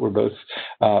vocabularies that were both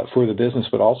for the business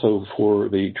but also for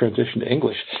the transition to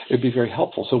English, it would be very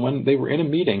helpful. So when they were in a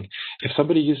meeting, if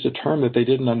somebody used a term that they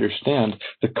didn't understand,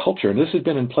 the culture, and this had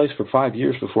been in place for 5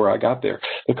 years before I got there,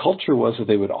 the culture was that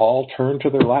they would all turn to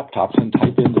their laptops and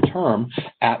type in the term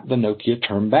at the Nokia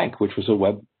Term Bank, which was a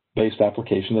web-based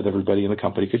application that everybody in the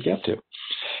company could get to.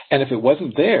 And if it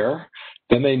wasn't there,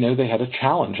 then they knew they had a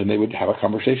challenge, and they would have a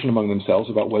conversation among themselves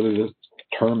about whether the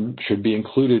term should be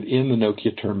included in the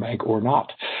Nokia Term Bank or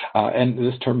not. And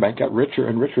this term bank got richer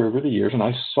and richer over the years, and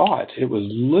I saw it. It was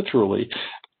literally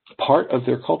part of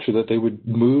their culture that they would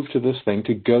move to this thing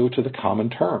to go to the common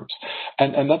terms.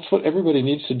 And that's what everybody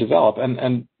needs to develop.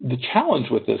 And the challenge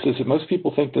with this is that most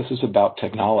people think this is about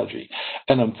technology.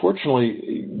 And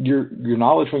unfortunately, your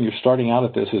knowledge when you're starting out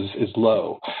at this is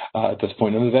low at this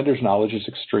point, and the vendor's knowledge is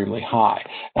extremely high.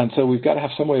 And so we've got to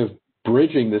have some way of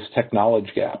bridging this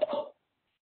technology gap.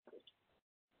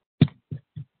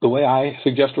 The way I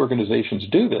suggest organizations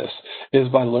do this is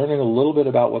by learning a little bit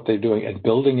about what they're doing and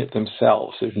building it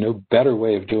themselves. There's no better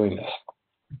way of doing this.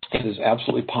 It is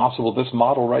absolutely possible. This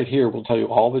model right here will tell you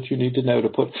all that you need to know to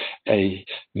put a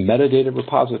metadata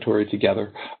repository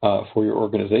together for your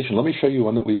organization. Let me show you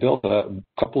one that we built a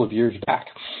couple of years back.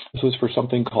 This was for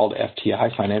something called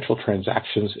FTI, Financial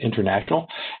Transactions International.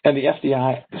 And the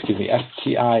FTI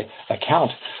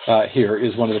account here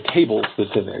is one of the tables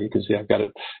that's in there. You can see I've got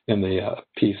it in the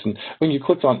piece. And when you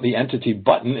clicked on the entity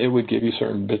button, it would give you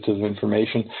certain bits of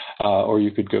information, or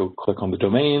you could go click on the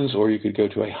domains, or you could go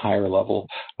to a higher level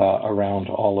around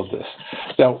all of this.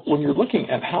 Now, when you're looking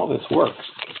at how this works,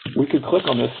 we could click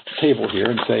on this table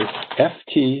here and say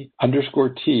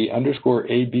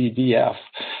FT_T_ABDF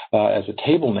as a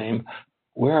table name.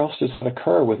 Where else does it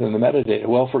occur within the metadata?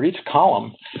 Well, for each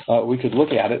column, we could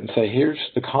look at it and say, here's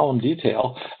the column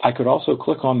detail. I could also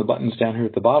click on the buttons down here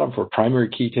at the bottom for primary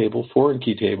key table, foreign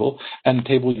key table, and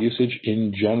table usage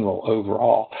in general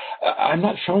overall. I'm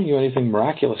not showing you anything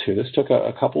miraculous here. This took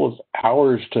a couple of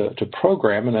hours to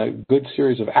program and a good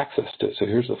series of access to it. So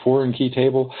here's the foreign key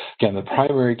table. Again, the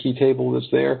primary key table is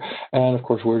there. And, of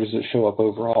course, where does it show up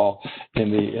overall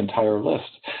in the entire list?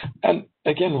 And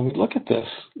again, when we look at this,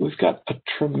 we've got a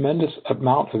tremendous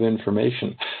amount of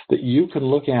information that you can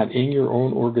look at in your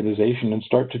own organization and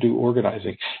start to do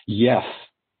organizing. Yes,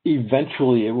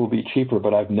 eventually it will be cheaper,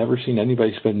 but I've never seen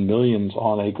anybody spend millions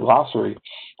on a glossary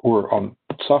or on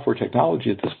software technology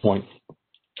at this point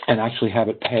and actually have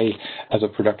it pay as a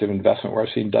productive investment, where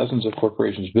I've seen dozens of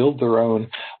corporations build their own,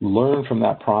 learn from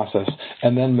that process,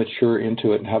 and then mature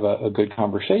into it and have a good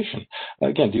conversation.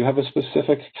 Again, do you have a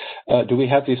specific, do we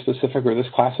have these specific or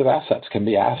this class of assets? Can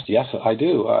be asked. Yes, I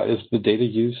do. Is the data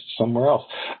used somewhere else?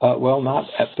 Well, not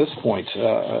at this point,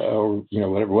 or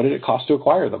whatever. What did it cost to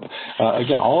acquire them?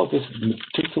 Again, all of this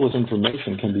meticulous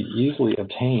information can be easily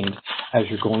obtained as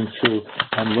you're going through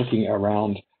and looking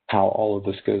around how all of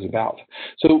this goes about.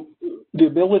 So the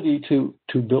ability to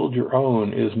build your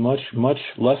own is much, much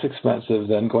less expensive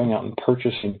than going out and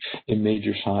purchasing a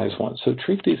major size one. So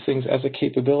treat these things as a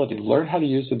capability. Learn how to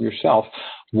use them yourself.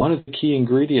 One of the key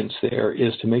ingredients there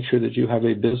is to make sure that you have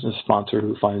a business sponsor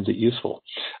who finds it useful.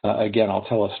 Again, I'll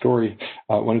tell a story.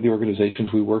 One of the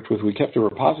organizations we worked with, we kept a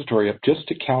repository up just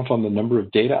to count on the number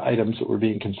of data items that were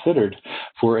being considered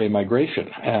for a migration.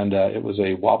 And it was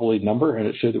a wobbly number, and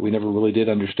it showed that we never really did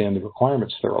understand the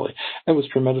requirements thoroughly. It was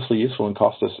tremendously useful and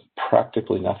cost us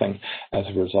practically nothing as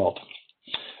a result.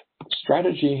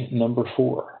 Strategy number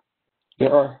 4.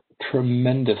 There are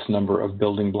tremendous number of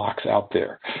building blocks out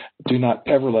there. Do not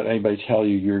ever let anybody tell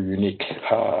you you're unique.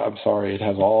 I'm sorry, it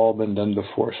has all been done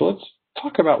before. So let's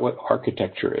talk about what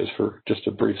architecture is for just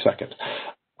a brief second.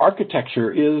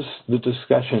 Architecture is the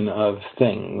discussion of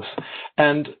things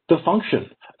and the function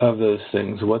of those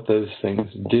things, what those things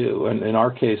do. And in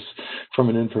our case, from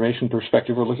an information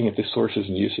perspective, we're looking at the sources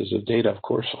and uses of data, of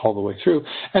course, all the way through,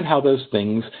 and how those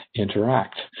things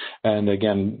interact. And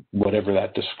again, whatever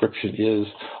that description is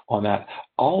on that,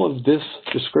 all of this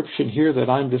description here that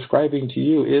I'm describing to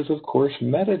you is, of course,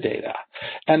 metadata.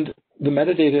 And the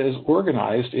metadata is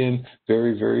organized in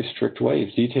very, very strict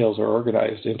ways. Details are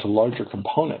organized into larger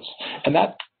components. And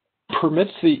that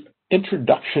permits the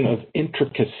introduction of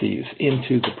intricacies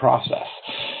into the process.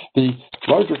 The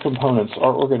larger components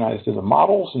are organized into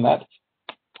models, and that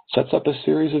sets up a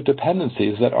series of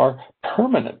dependencies that are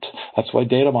permanent. That's why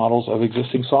data models of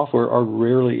existing software are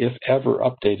rarely, if ever,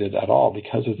 updated at all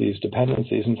because of these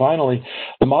dependencies. And finally,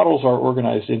 the models are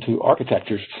organized into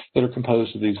architectures that are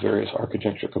composed of these various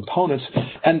architecture components.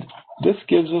 And this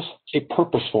gives us a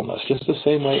purposefulness, just the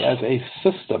same way as a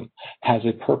system has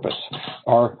a purpose.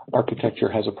 Our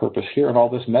architecture has a purpose here, and all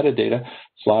this metadata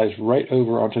flies right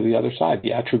over onto the other side.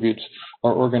 The attributes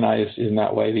are organized in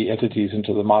that way, the entities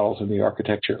into the models and the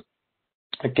architecture.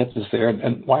 It gets us there,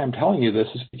 and why I'm telling you this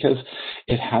is because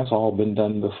it has all been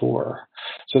done before.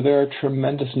 So there are a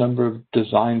tremendous number of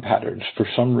design patterns. For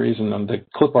some reason, and the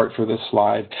clip art for this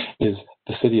slide is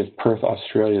the city of Perth,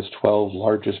 Australia's 12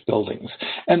 largest buildings.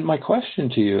 And my question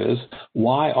to you is,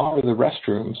 why are the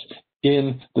restrooms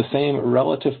in the same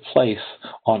relative place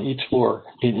on each floor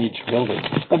in each building?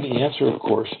 And the answer, of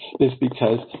course, is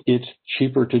because it's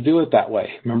cheaper to do it that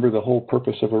way. Remember, the whole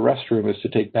purpose of a restroom is to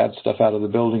take bad stuff out of the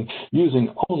building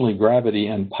using only gravity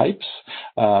and pipes.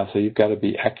 So you've got to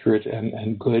be accurate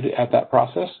and good at that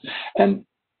process. And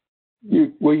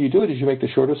where you do it is you make the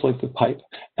shortest length of pipe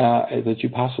that you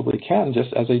possibly can,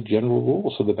 just as a general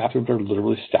rule. So the bathrooms are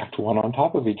literally stacked one on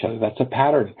top of each other. That's a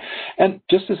pattern. And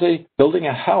just as building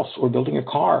a house or building a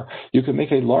car, you can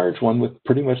make a large one with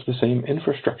pretty much the same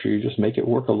infrastructure. You just make it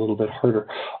work a little bit harder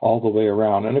all the way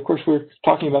around. And of course, we're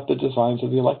talking about the designs of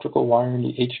the electrical wiring,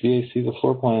 the HVAC, the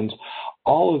floor plans.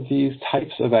 All of these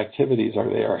types of activities are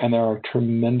there, and there are a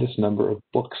tremendous number of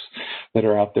books that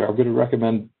are out there. I'm going to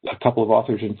recommend a couple of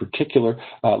authors in particular,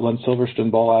 Len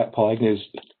Silverstone, Paul Agnew's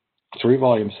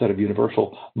 3-volume set of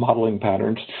universal modeling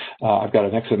patterns. I've got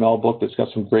an XML book that's got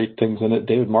some great things in it.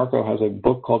 David Marco has a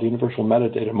book called Universal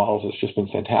Metadata Models that's just been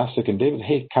fantastic. And David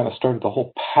Hay kind of started the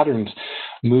whole patterns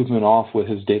movement off with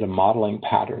his data modeling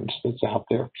patterns that's out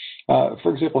there.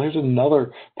 For example, here's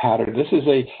another pattern. This is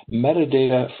a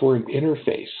metadata for an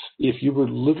interface. If you were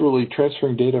literally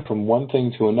transferring data from one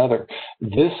thing to another,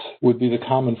 this would be the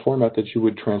common format that you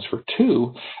would transfer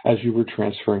to as you were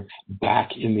transferring back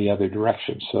in the other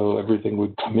direction. So everything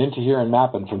would come into here and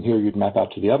map, and from here you'd map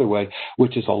out to the other way,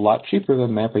 which is a lot cheaper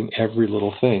than mapping every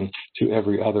little thing to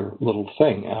every other little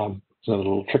thing. It's a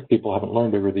little trick people haven't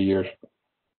learned over the years.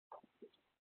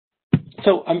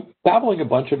 So I'm babbling a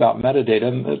bunch about metadata,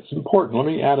 and it's important. Let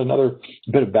me add another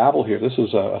bit of babble here. This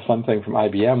is a fun thing from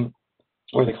IBM,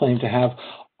 where they claim to have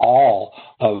all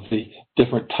of the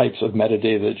different types of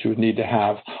metadata that you would need to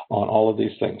have on all of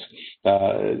these things.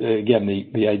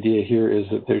 Again, the idea here is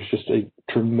that there's just a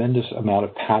tremendous amount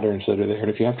of patterns that are there.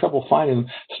 And if you have trouble finding them,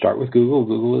 start with Google.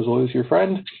 Google is always your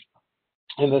friend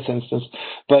in this instance,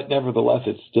 but nevertheless,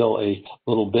 it's still a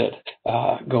little bit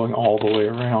going all the way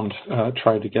around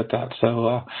trying to get that.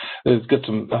 So there's got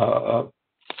some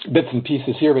bits and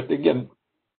pieces here, but again,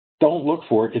 don't look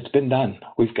for it. It's been done.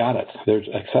 We've got it. There's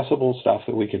accessible stuff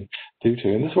that we can do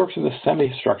to. And this works in the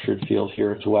semi-structured field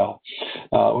here as well.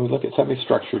 When we look at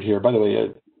semi-structured here, by the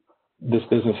way, this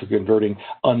business of converting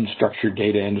unstructured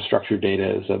data into structured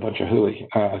data is a bunch of hooey.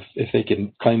 If they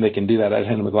can claim they can do that, I'd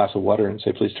hand them a glass of water and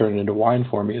say, please turn it into wine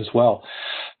for me as well.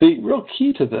 The real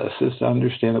key to this is to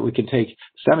understand that we can take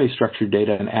semi-structured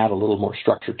data and add a little more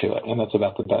structure to it. And that's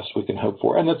about the best we can hope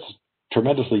for. And that's a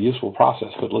tremendously useful process,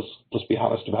 but let's be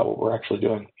honest about what we're actually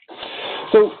doing.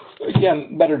 So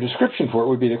again, better description for it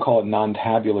would be to call it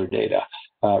non-tabular data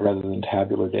rather than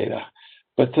tabular data.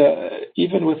 But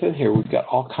even within here, we've got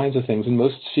all kinds of things, and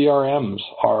most CRMs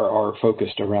are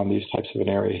focused around these types of an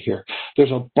area here.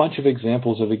 There's a bunch of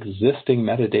examples of existing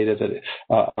metadata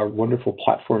that are wonderful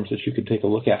platforms that you can take a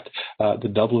look at. The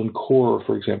Dublin Core,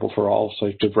 for example, for all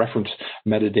sorts of reference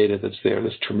metadata that's there,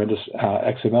 this tremendous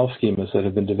XML schemas that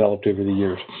have been developed over the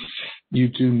years. You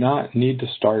do not need to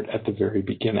start at the very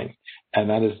beginning, and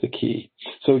that is the key.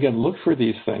 So again, look for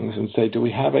these things and say, do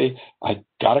we have I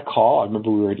got a call. I remember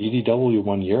we were at EDW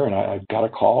one year, and I got a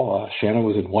call. Shannon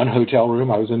was in one hotel room.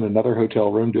 I was in another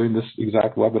hotel room doing this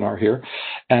exact webinar here,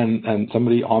 and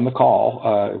somebody on the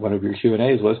call, one of your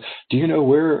Q&As was, do you know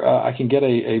where I can get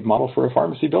a model for a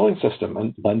pharmacy billing system?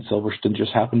 And Len Silverstein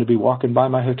just happened to be walking by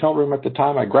my hotel room at the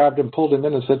time. I grabbed him, pulled him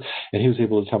in, and he was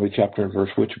able to tell me chapter and verse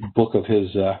which book of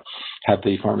his had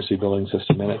the pharmacy billing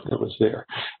system in it that was there.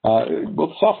 Well,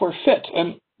 the software fit,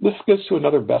 and this goes to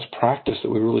another best practice that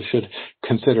we really should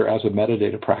consider as a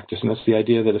metadata practice, and that's the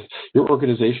idea that if your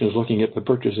organization is looking at the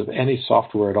purchase of any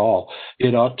software at all,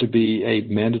 it ought to be a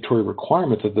mandatory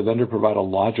requirement that the vendor provide a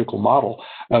logical model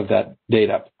of that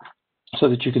data so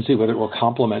that you can see whether it will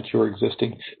complement your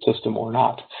existing system or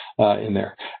not in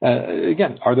there.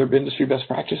 Again, are there industry best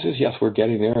practices? Yes, we're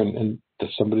getting there, and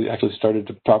somebody actually started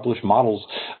to publish models.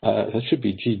 That should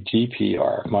be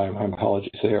GDPR. My apologies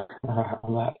there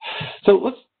on that. So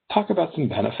let's talk about some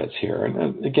benefits here.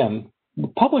 And again, the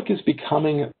public is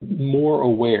becoming more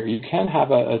aware. You can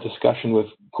have a discussion with,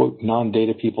 quote,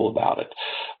 non-data people about it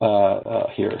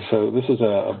here. So this is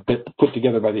a bit put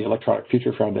together by the Electronic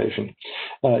Future Foundation,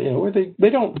 where they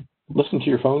don't listen to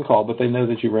your phone call, but they know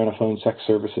that you ran a phone sex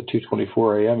service at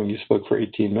 2:24 a.m. and you spoke for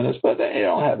 18 minutes, but they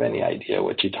don't have any idea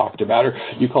what you talked about. Or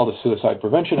you called a suicide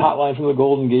prevention hotline from the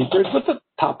Golden Gate Bridge, but the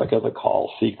topic of the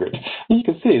call secret. And you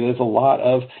can see there's a lot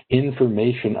of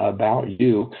information about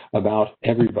you, about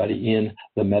everybody in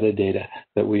the metadata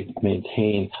that we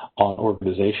maintain on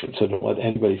organizations. So don't let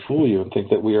anybody fool you and think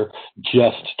that we are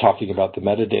just talking about the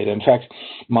metadata. In fact,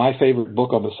 my favorite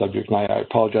book on the subject, and I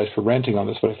apologize for ranting on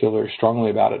this, but I feel very strongly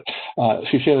about it.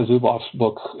 Shoshana Zuboff's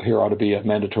book here ought to be a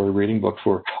mandatory reading book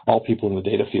for all people in the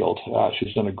data field.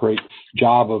 She's done a great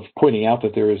job of pointing out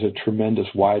that there is a tremendous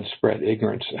widespread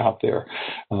ignorance out there.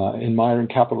 In modern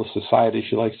capitalist society,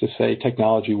 she likes to say,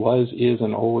 technology was, is,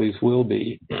 and always will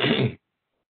be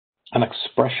an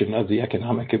expression of the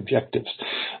economic objectives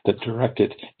that direct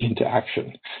it into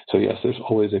action. So yes, there's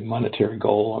always a monetary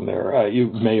goal on there.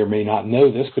 You may or may not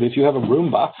know this, but if you have a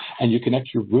Roomba and you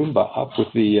connect your Roomba up with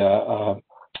the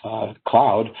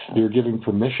cloud, you're giving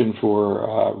permission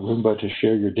for Roomba to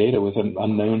share your data with an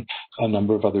unknown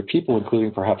number of other people,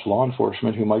 including perhaps law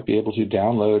enforcement, who might be able to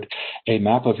download a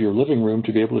map of your living room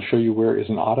to be able to show you where is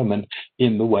an ottoman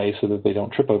in the way so that they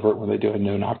don't trip over it when they do a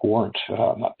no-knock warrant.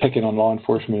 I'm not picking on law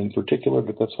enforcement in particular,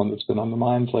 but that's one that's been on the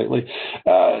minds lately.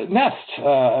 Nest,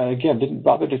 again, didn't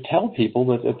bother to tell people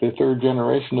that at the third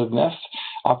generation of Nest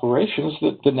operations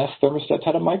that the Nest thermostats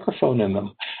had a microphone in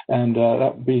them. And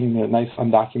that being a nice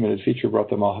undocumented feature brought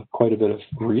them quite a bit of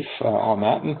grief on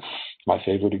that. And my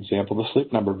favorite example, the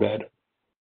Sleep Number bed.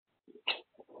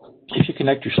 If you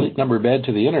connect your Sleep Number bed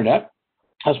to the internet,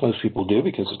 as most people do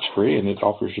because it's free and it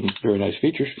offers some very nice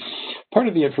features, part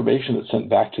of the information that's sent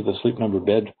back to the Sleep Number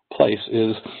bed place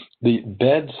is the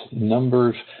bed's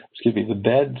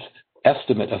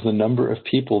estimate of the number of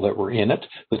people that were in it,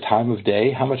 the time of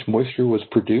day, how much moisture was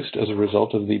produced as a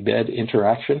result of the bed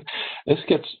interaction. This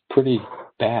gets pretty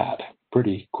bad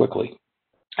pretty quickly.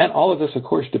 And all of this, of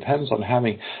course, depends on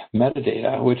having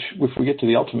metadata, which, if we get to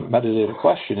the ultimate metadata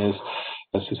question, is,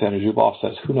 as Shoshana Zuboff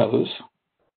says, who knows,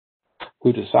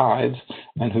 who decides,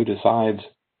 and who decides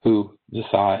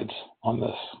on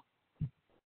this.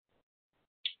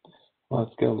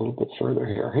 Let's go a little bit further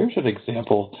here. Here's an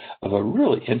example of a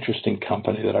really interesting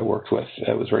company that I worked with.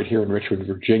 It was right here in Richmond,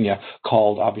 Virginia,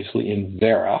 called, obviously,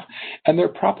 Invera. And their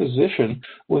proposition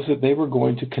was that they were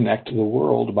going to connect the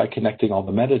world by connecting all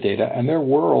the metadata, and their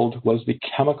world was the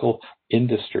chemical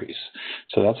industries.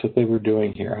 So that's what they were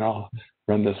doing here. And I'll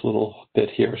run this little bit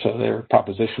here. So their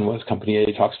proposition was company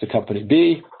A talks to company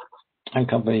B. And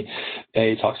company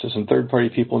A talks to some third-party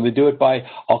people, and they do it by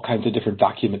all kinds of different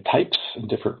document types and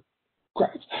different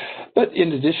grabs. But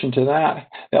in addition to that,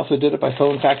 they also did it by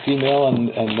phone, fax, email, and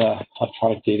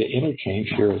electronic data interchange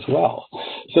here as well.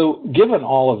 So given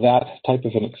all of that type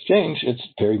of an exchange, it's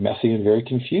very messy and very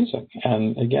confusing.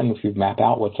 And again, if you map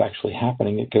out what's actually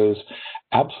happening, it goes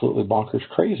absolutely bonkers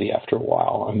crazy after a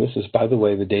while. And this is, by the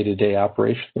way, the day-to-day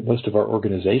operation that most of our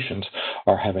organizations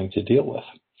are having to deal with.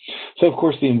 So, of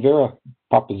course, the Envera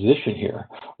proposition here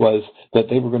was that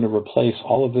they were going to replace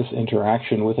all of this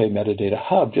interaction with a metadata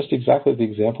hub, just exactly the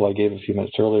example I gave a few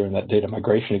minutes earlier in that data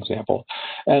migration example,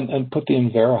 and put the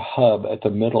Envera hub at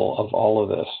the middle of all of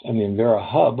this. And the Envera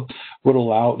hub would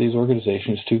allow these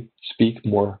organizations to speak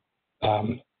more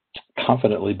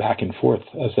confidently back and forth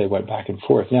as they went back and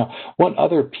forth. Now, one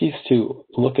other piece to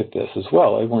look at this as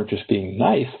well, they weren't just being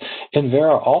nice.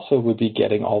 Envera also would be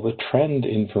getting all the trend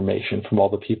information from all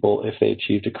the people if they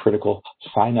achieved a critical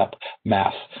sign-up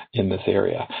mass in this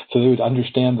area. So they would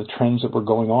understand the trends that were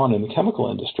going on in the chemical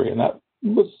industry, and that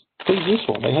was pretty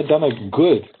useful. They had done a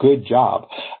good job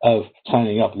of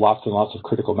signing up lots and lots of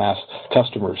critical mass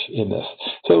customers in this.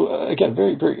 So again,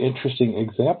 very, very interesting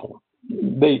example.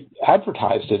 They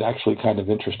advertised it actually kind of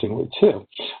interestingly too.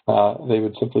 They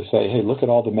would simply say, hey, look at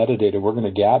all the metadata we're going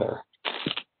to gather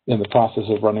in the process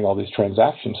of running all these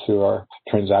transactions through our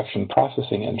transaction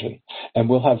processing engine. And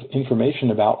we'll have information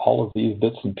about all of these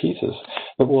bits and pieces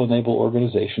that will enable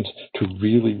organizations to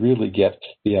really, really get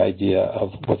the idea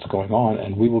of what's going on.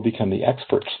 And we will become the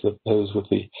experts, those with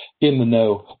the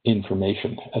in-the-know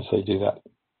information as they do that.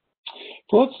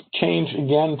 So let's change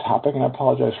again topic, and I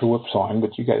apologize for whipsawing,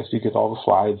 but you guys do get all the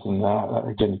slides, and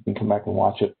again, you can come back and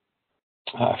watch it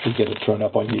if we get it thrown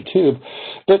up on YouTube.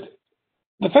 But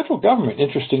the federal government,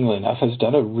 interestingly enough, has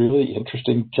done a really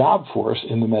interesting job for us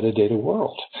in the metadata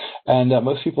world. And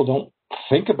most people don't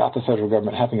think about the federal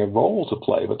government having a role to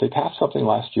play, but they passed something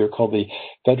last year called the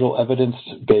Federal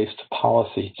Evidence-Based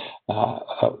Policy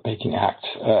Making Act.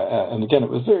 And again, it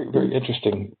was very, very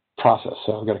interesting process.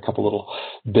 So I've got a couple little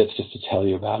bits just to tell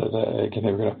you about it. Again,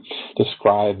 they were going to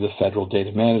describe the federal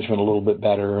data management a little bit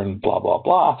better and blah, blah,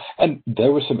 blah. And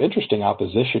there was some interesting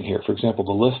opposition here. For example,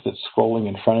 the list that's scrolling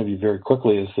in front of you very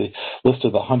quickly is the list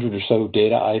of the 100 or so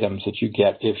data items that you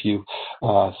get if you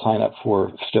sign up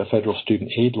for a federal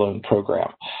student aid loan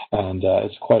program. And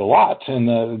it's quite a lot. And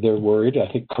they're worried, I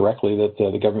think correctly, that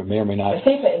the government may or may not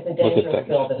FIPA is a dangerous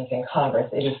bill that is in Congress.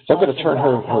 It is I'm going to turn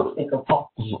her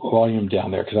volume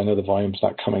down there because I know the volume's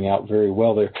not coming out very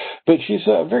well there. But she's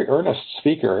a very earnest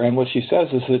speaker, and what she says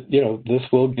is that, this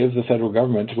will give the federal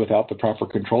government, without the proper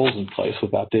controls in place,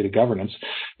 without data governance,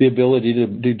 the ability to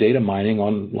do data mining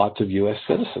on lots of U.S.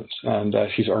 citizens. And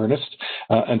she's earnest.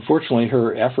 Unfortunately,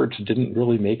 her efforts didn't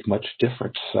really make much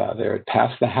difference there. It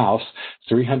passed the House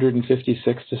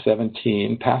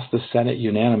 356-17, passed the Senate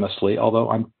unanimously, although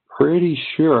I'm pretty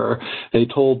sure they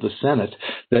told the Senate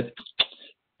that,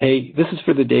 hey, this is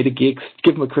for the data geeks.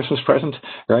 Give them a Christmas present,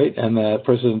 right? And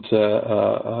President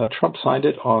Trump signed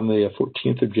it on the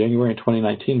 14th of January in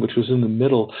 2019, which was in the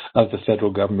middle of the federal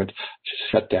government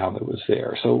shutdown that was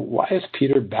there. So why is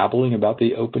Peter babbling about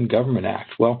the Open Government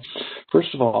Act? Well,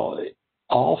 first of all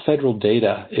federal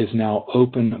data is now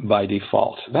open by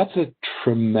default. That's a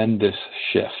tremendous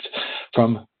shift.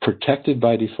 From protected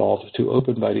by default to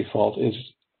open by default is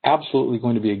absolutely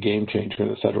going to be a game changer in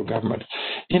the federal government.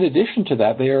 In addition to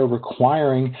that, they are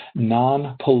requiring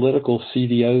non-political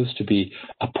CDOs to be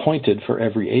appointed for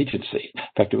every agency. In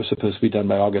fact, it was supposed to be done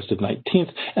by August of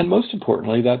 19th. And most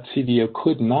importantly, that CDO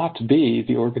could not be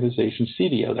the organization's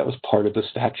CDO. That was part of the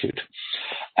statute.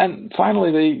 And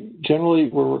finally, they generally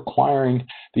were requiring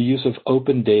the use of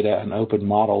open data and open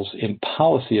models in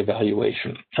policy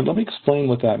evaluation. And let me explain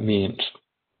what that means.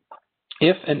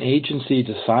 If an agency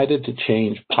decided to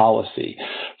change policy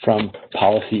from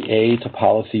policy A to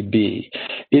policy B,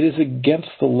 it is against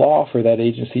the law for that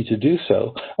agency to do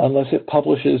so unless it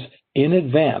publishes in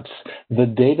advance the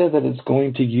data that it's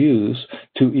going to use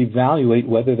to evaluate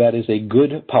whether that is a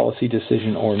good policy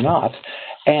decision or not,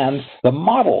 and the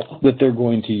model that they're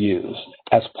going to use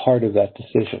as part of that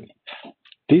decision.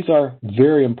 These are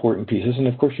very important pieces, and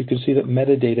of course you can see that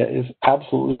metadata is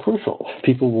absolutely crucial.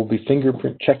 People will be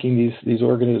fingerprint checking these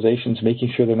organizations,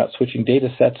 making sure they're not switching data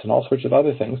sets and all sorts of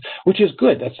other things, which is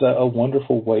good. That's a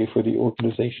wonderful way for the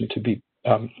organization to be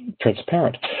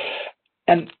transparent.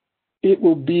 And it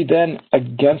will be then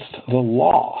against the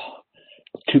law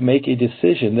to make a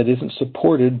decision that isn't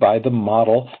supported by the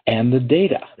model and the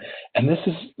data. And this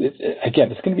is, again,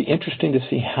 it's going to be interesting to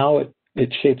see how it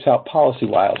it shapes out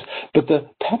policy-wise. But the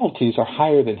penalties are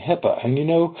higher than HIPAA, and you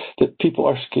know that people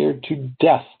are scared to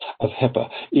death of HIPAA,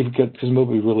 even because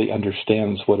nobody really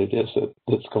understands what it is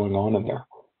that's going on in there.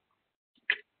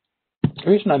 The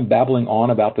reason I'm babbling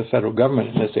on about the federal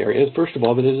government in this area is, first of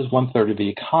all, that it is 1/3 of the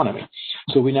economy.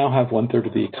 So we now have 1/3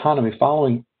 of the economy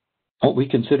following what we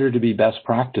consider to be best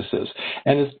practices.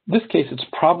 And in this case, it's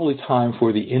probably time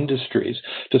for the industries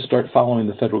to start following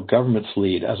the federal government's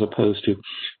lead, as opposed to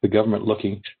the government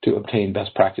looking to obtain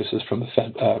best practices from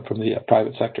the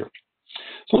private sector.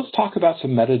 So let's talk about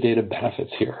some metadata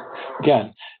benefits here.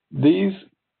 Again, these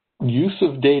use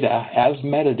of data as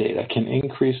metadata can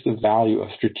increase the value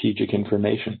of strategic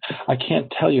information. I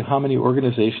can't tell you how many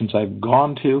organizations I've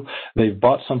gone to. They've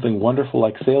bought something wonderful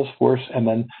like Salesforce and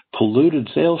then polluted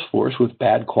Salesforce with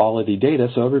bad quality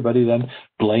data, so everybody then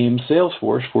blames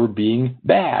Salesforce for being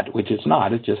bad, which it's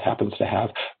not. It just happens to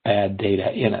have bad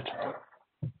data in it.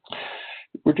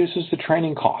 Reduces the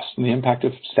training costs and the impact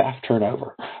of staff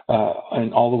turnover,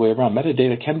 and all the way around.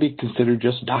 Metadata can be considered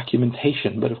just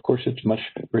documentation, but of course it's much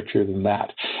richer than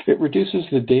that. It reduces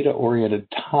the data-oriented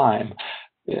time.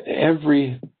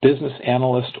 Every business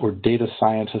analyst or data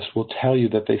scientist will tell you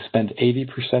that they spend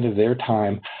 80% of their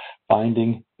time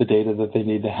finding the data that they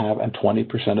need to have and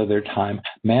 20% of their time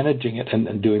managing it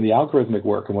and doing the algorithmic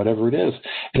work and whatever it is.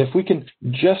 And if we can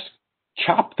just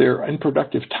chop their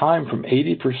unproductive time from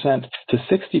 80% to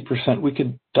 60%, we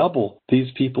can double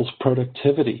these people's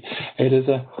productivity. It is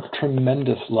a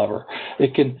tremendous lever.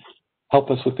 It can help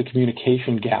us with the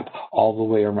communication gap all the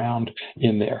way around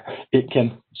in there. It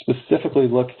can specifically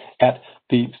look at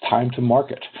the time to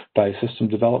market by system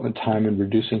development time and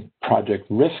reducing project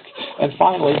risk. And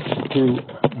finally, through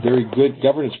very good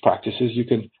governance practices, you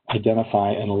can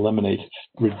identify and eliminate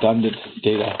redundant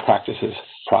data practices,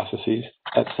 processes,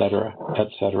 et cetera, et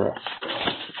cetera.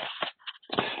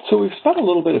 So we've spent a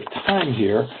little bit of time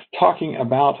here talking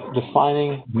about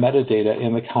defining metadata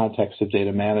in the context of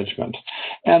data management.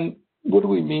 And what do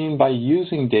we mean by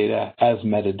using data as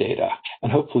metadata?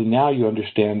 And hopefully now you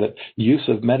understand that use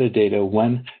of metadata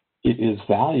when it is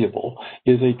valuable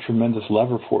is a tremendous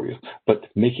lever for you. But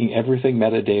making everything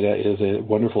metadata is a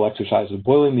wonderful exercise of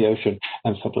boiling the ocean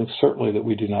and something certainly that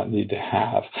we do not need to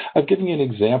have. I've given you an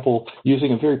example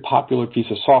using a very popular piece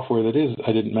of software that is,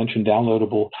 I didn't mention,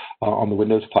 downloadable on the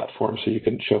Windows platform, so you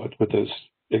can show it with those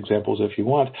examples if you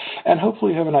want. And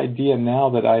hopefully you have an idea now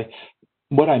that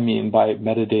what I mean by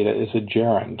metadata is a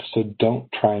gerund, so don't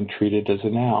try and treat it as a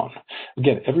noun.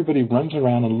 Again, everybody runs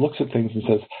around and looks at things and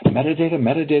says, metadata,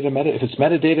 metadata, metadata. If it's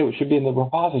metadata, it should be in the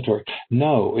repository.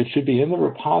 No, it should be in the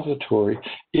repository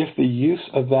if the use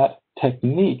of that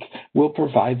technique will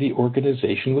provide the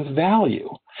organization with value.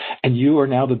 And you are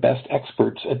now the best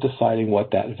experts at deciding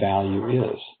what that value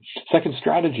is. Second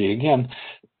strategy, again,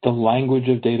 the language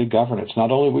of data governance. Not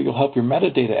only will you help your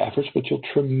metadata efforts, but you'll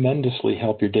tremendously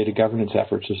help your data governance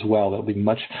efforts as well. They'll be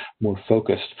much more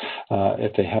focused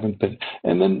if they haven't been.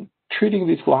 And then treating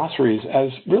these glossaries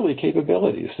as really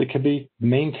capabilities that can be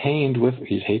maintained with,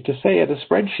 you hate to say it, a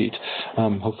spreadsheet.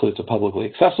 Hopefully it's a publicly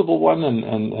accessible one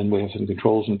and we have some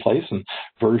controls in place and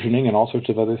versioning and all sorts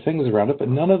of other things around it, but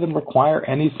none of them require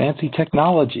any fancy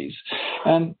technologies.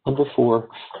 And number 4,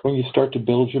 when you start to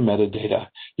build your metadata,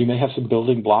 you may have some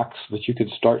building blocks that you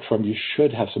can start from. You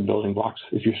should have some building blocks.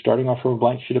 If you're starting off from a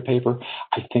blank sheet of paper,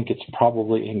 I think it's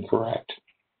probably incorrect.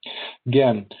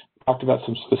 Again, talked about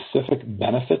some specific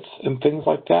benefits and things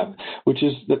like that, which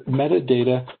is that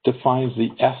metadata defines the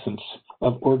essence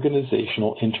of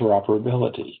organizational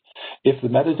interoperability. If the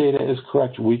metadata is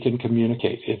correct, we can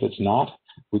communicate. If it's not,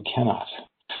 we cannot.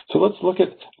 So let's look at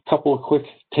a couple of quick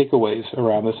takeaways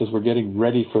around this as we're getting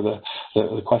ready for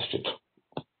the questions.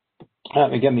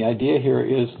 Again, the idea here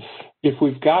is if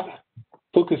we've got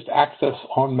focused access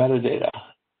on metadata,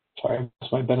 sorry, I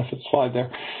missed my benefits slide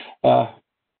there.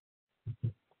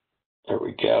 There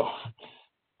we go.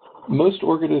 Most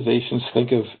organizations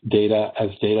think of data as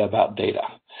data about data.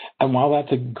 And while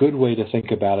that's a good way to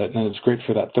think about it, and it's great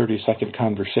for that 30-second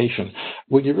conversation,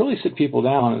 when you really sit people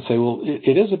down and say, well,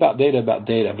 it is about data,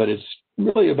 but it's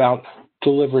really about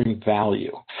delivering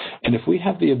value. And if we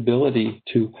have the ability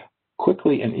to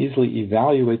quickly and easily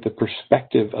evaluate the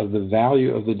perspective of the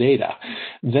value of the data,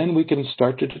 then we can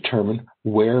start to determine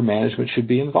where management should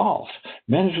be involved.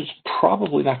 Management's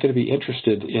probably not going to be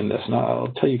interested in this. Now,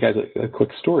 I'll tell you guys a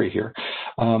quick story here.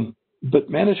 But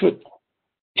management,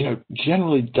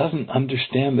 generally doesn't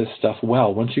understand this stuff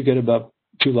well once you get about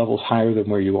 2 levels higher than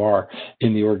where you are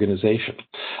in the organization.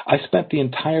 I spent the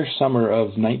entire summer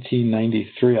of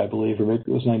 1993, I believe, or maybe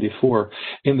it was 94,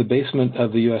 in the basement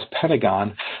of the U.S.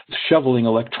 Pentagon shoveling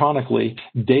electronically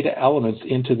data elements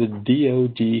into the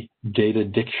DoD data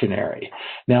dictionary.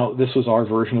 Now, this was our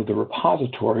version of the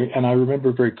repository, and I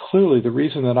remember very clearly the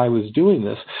reason that I was doing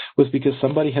this was because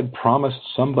somebody had promised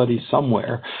somebody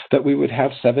somewhere that we would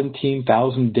have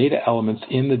 17,000 data elements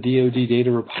in the DoD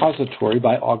data repository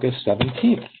by August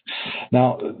 17th.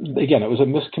 Now, again, it was a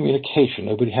miscommunication.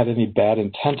 Nobody had any bad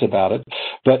intent about it,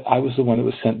 but I was the one that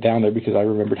was sent down there because I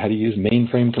remembered how to use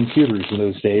mainframe computers in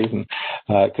those days and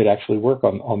could actually work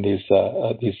on these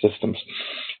systems.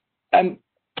 And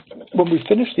when we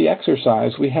finished the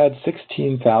exercise, we had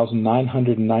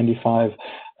 16,995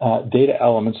 data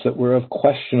elements that were of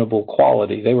questionable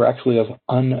quality. They were actually of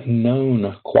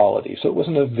unknown quality, so it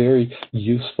wasn't a very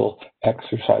useful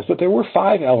exercise. But there were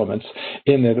 5 elements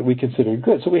in there that we considered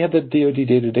good. So we had the DoD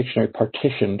data dictionary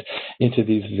partitioned into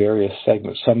these various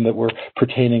segments, some that were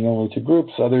pertaining only to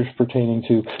groups, others pertaining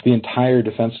to the entire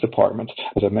Defense Department.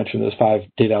 As I mentioned, those 5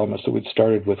 data elements that we'd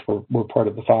started with were part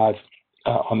of the 5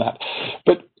 on that.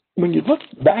 But when you look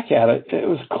back at it, it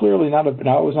was clearly not a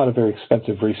very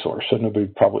expensive resource, so nobody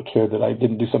probably cared that I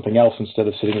didn't do something else instead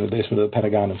of sitting in the basement of the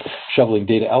Pentagon and shoveling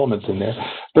data elements in there.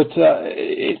 But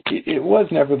it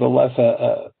was nevertheless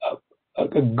a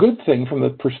good thing from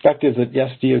the perspective that,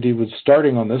 yes, DoD was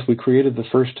starting on this. We created the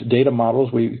first data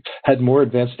models. We had more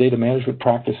advanced data management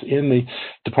practice in the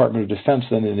Department of Defense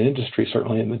than in industry,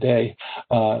 certainly in the day,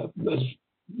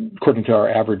 according to our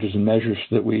averages and measures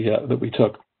that we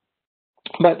took.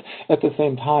 But at the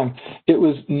same time, it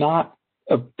was not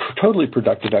a totally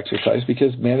productive exercise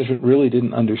because management really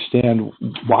didn't understand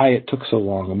why it took so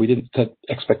long, and we didn't set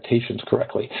expectations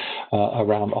correctly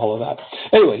around all of that.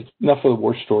 Anyway, enough of the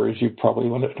war stories. You probably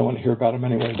don't want to hear about them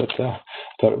anyway, but I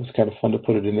thought it was kind of fun to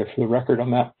put it in there for the record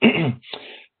on that.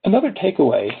 Another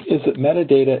takeaway is that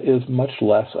metadata is much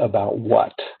less about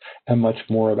what and much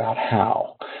more about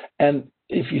how. And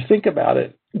if you think about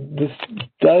it, this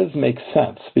does make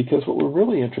sense because what we're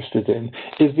really interested in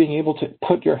is being able to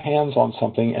put your hands on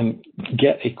something and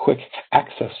get a quick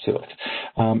access to it.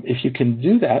 If you can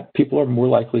do that, people are more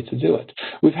likely to do it.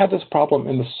 We've had this problem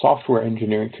in the software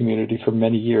engineering community for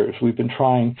many years. We've been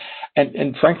trying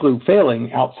and frankly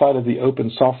failing outside of the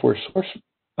open software source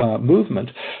movement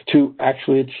to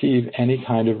actually achieve any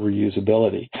kind of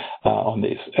reusability on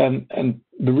these. And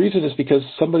the reason is because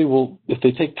somebody will, if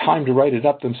they take time to write it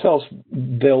up themselves,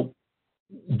 they'll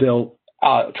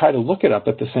try to look it up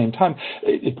at the same time.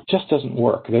 It just doesn't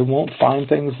work. They won't find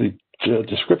things. The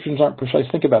descriptions aren't precise.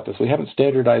 Think about this. We haven't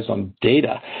standardized on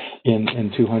data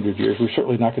in 200 years. We're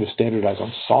certainly not going to standardize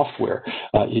on software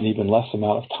in even less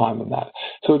amount of time than that.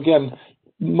 So again,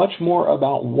 much more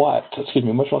about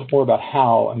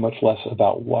how and much less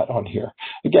about what on here.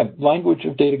 Again, language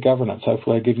of data governance.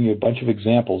 Hopefully I've given you a bunch of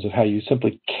examples of how you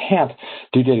simply can't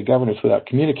do data governance without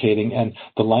communicating, and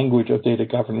the language of data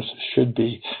governance should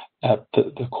be at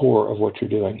the core of what you're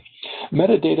doing.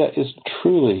 Metadata is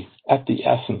truly at the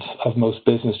essence of most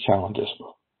business challenges.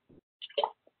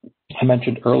 I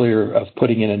mentioned earlier of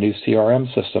putting in a new CRM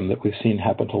system that we've seen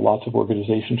happen to lots of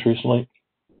organizations recently.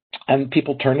 And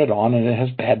people turn it on and it has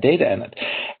bad data in it.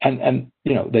 And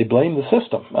you know, they blame the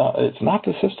system. It's not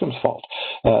the system's fault.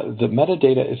 The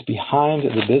metadata is behind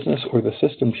the business or the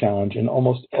system challenge in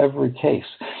almost every case.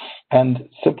 And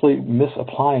simply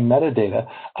misapplying metadata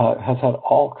has had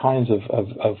all kinds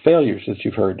of failures that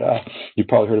you've heard. You've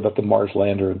probably heard about the Mars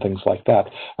lander and things like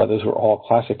that. Those were all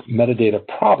classic metadata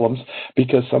problems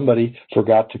because somebody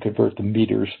forgot to convert the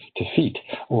meters to feet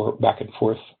or back and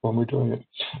forth when we're doing it.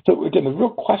 So again, the real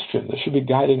question that should be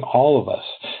guiding all of us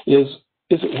is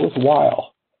it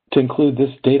worthwhile to include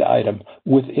this data item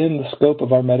within the scope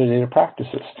of our metadata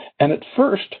practices? And at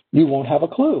first, you won't have a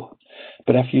clue.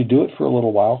 But after you do it for a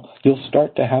little while, you'll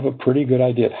start to have a pretty good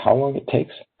idea of how long it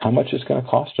takes, how much it's going to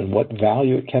cost, and what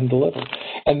value it can deliver.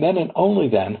 And then and only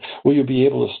then will you be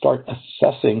able to start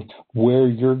assessing where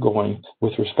you're going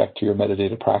with respect to your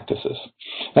metadata practices.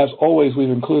 As always, we've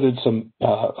included some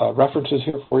references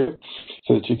here for you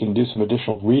so that you can do some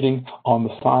additional reading on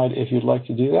the side if you'd like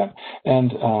to do that.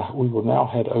 And we will now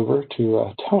head over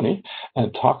to Tony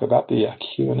and talk about the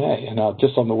Q&A. And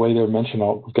just on the way there, mention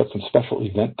we've got some special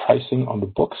event pricing on the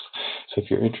books. So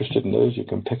if you're interested in those, you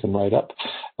can pick them right up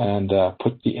and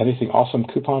put the Anything Awesome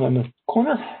coupon in the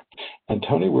corner. And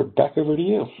Tony, we're back over to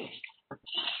you.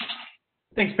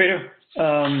 Thanks, Peter.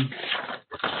 I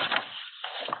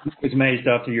was amazed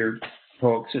after your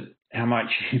talks at how much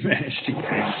you managed to get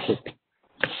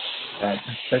in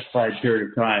such a period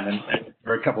of time. And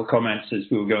there were a couple of comments as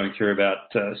we were going through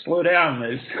about slow down,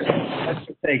 there's lots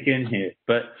to take in here.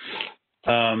 But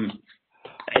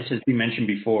as has been mentioned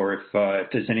before, if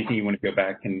there's anything you want to go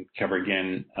back and cover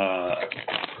again,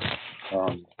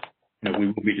 we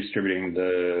will be distributing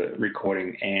the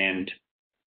recording and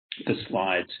the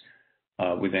slides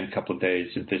within a couple of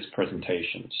days of this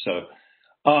presentation. So,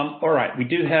 all right, we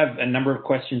do have a number of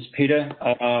questions, Peter.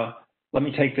 Let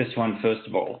me take this one first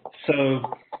of all. So,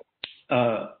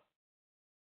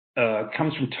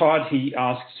 comes from Todd. He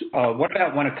asks, what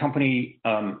about when a company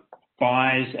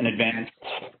buys an advanced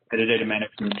metadata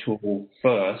management tool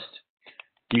first?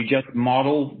 Do you just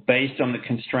model based on the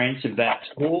constraints of that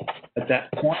tool at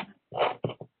that point?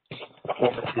 Or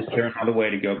is there another way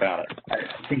to go about it?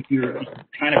 I think you're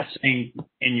kind of saying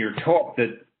in your talk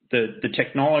that the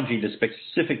technology, the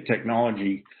specific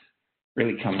technology,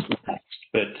 really comes last.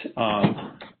 But,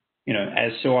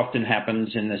 as so often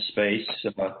happens in this space,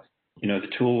 the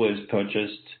tool is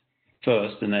purchased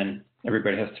first, and then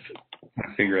everybody has to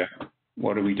figure out,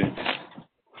 what do we do?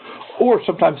 Or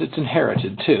sometimes it's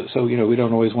inherited too. So, we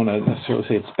don't always want to necessarily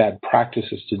say it's bad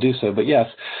practices to do so. But yes,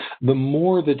 the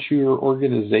more that your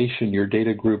organization, your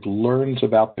data group learns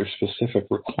about their specific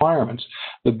requirements,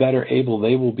 the better able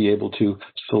they will be able to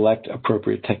select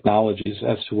appropriate technologies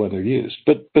as to when they're used.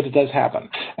 But it does happen.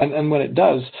 And when it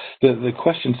does, the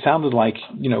question sounded like,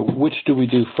 which do we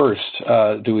do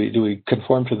first? Do we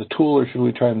conform to the tool, or should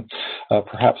we try and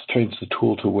perhaps change the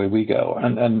tool to the way we go?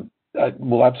 And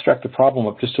we'll abstract the problem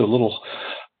up just to a little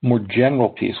more general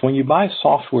piece. When you buy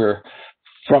software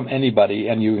from anybody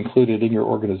and you include it in your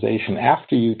organization,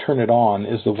 after you turn it on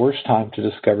is the worst time to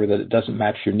discover that it doesn't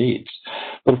match your needs.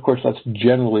 But of course, that's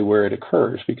generally where it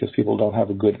occurs because people don't have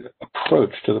a good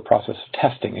approach to the process of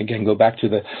testing. Again, go back to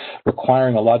the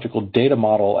requiring a logical data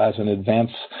model as an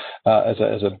advance,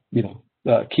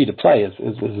 key to play is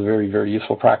a very, very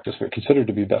useful practice. They're considered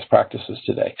to be best practices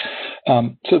today.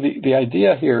 So the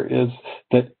idea here is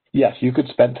that, yes, you could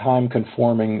spend time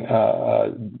conforming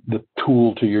the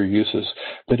tool to your uses,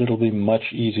 but it'll be much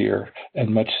easier and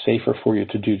much safer for you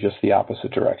to do just the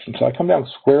opposite direction. So I come down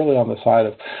squarely on the side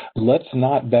of let's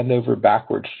not bend over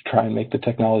backwards to try and make the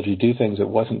technology do things it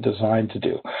wasn't designed to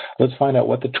do. Let's find out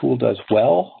what the tool does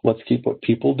well. Let's keep what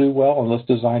people do well, and let's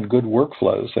design good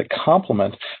workflows that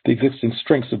complement the existing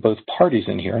strengths of both parties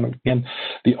in here. And again,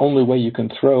 the only way you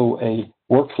can throw a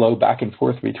workflow back and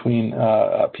forth between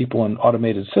people and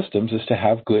automated systems is to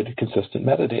have good, consistent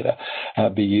metadata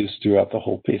be used throughout the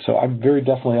whole piece. So I'm very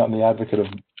definitely on the advocate of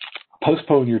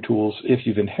postpone your tools. If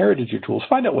you've inherited your tools,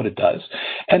 find out what it does,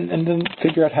 and then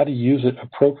figure out how to use it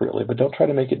appropriately. But don't try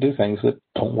to make it do things that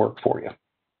don't work for you.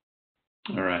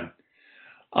 All right.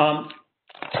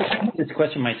 This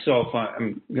question myself,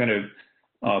 I'm going to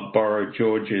borrow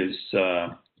George's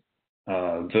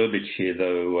verbiage here,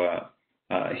 though.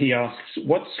 He asks,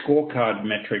 what scorecard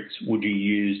metrics would you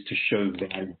use to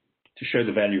show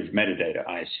the value of metadata,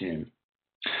 I assume?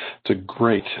 It's a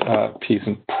great piece,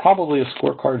 and probably a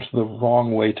scorecard's the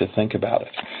wrong way to think about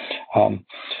it.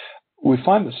 We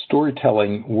find that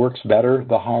storytelling works better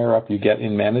the higher up you get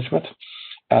in management.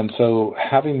 And so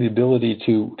having the ability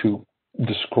to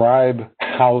describe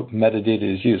how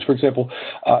metadata is used. For example,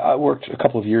 I worked a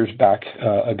couple of years back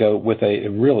ago with a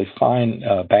really fine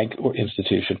bank or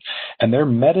institution, and their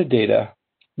metadata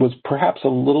was perhaps a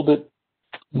little bit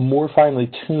more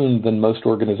finely tuned than most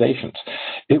organizations.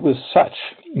 It was such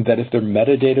that if their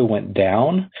metadata went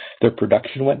down, their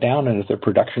production went down, and if their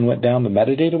production went down, the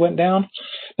metadata went down.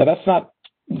 Now, that's not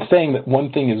saying that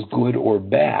one thing is good or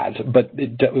bad, but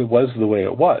it was the way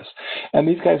it was. And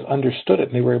these guys understood it,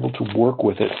 and they were able to work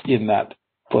with it in that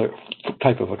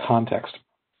type of a context.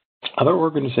 Other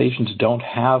organizations don't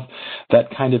have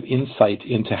that kind of insight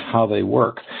into how they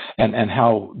work and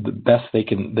how the best they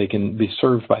can be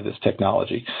served by this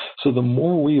technology. So the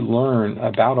more we learn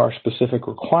about our specific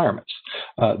requirements,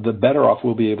 the better off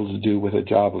we'll be able to do with a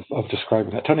job of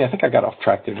describing that. Tony, I think I got off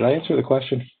track there. Did I answer the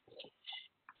question?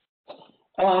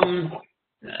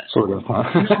 Sort of, huh?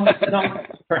 Not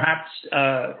perhaps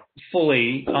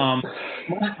fully.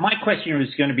 My question was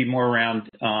going to be more around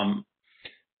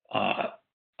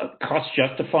cost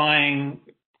justifying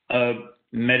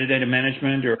metadata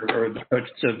management or the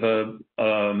purchase of a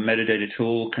metadata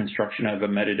tool, construction of a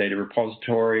metadata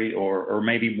repository, or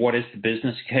maybe what is the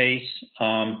business case?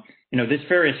 There's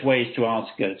various ways to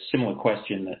ask a similar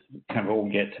question that kind of all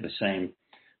get to the same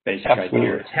basic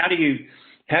idea.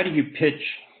 How do you pitch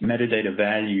metadata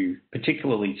value,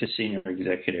 particularly to senior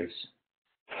executives?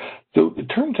 So it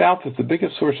turns out that the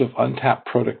biggest source of untapped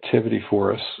productivity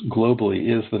for us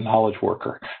globally is the knowledge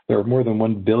worker. There are more than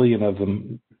 1 billion of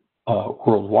them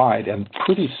worldwide, and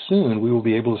pretty soon we will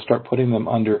be able to start putting them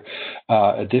under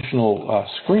additional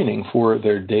screening for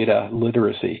their data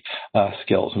literacy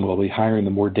skills, and we'll be hiring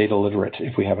the more data literate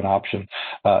if we have an option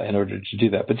in order to do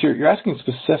that. But you're asking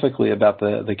specifically about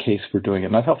the case for doing it,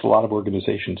 and I've helped a lot of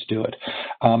organizations do it.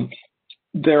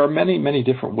 There are many, many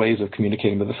different ways of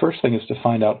communicating, but the first thing is to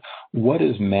find out what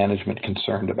is management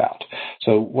concerned about.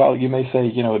 So while you may say,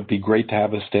 it'd be great to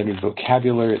have a standard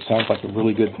vocabulary, it sounds like a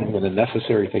really good thing and a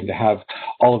necessary thing to have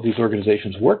all of these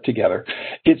organizations work together,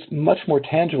 it's much more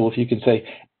tangible if you can say,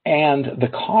 and the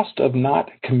cost of not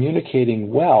communicating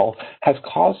well has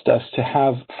caused us to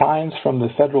have fines from the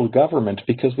federal government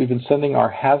because we've been sending our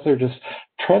hazardous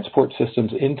transport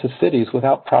systems into cities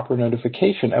without proper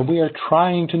notification, and we are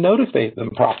trying to notify them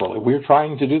properly. We're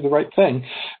trying to do the right thing,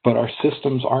 but our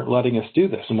systems aren't letting us do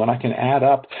this. And when I can add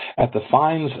up at the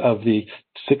fines of the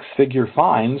six-figure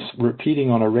fines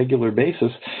repeating on a regular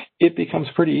basis, it becomes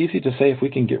pretty easy to say if we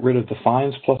can get rid of the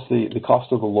fines plus the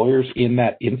cost of the lawyers in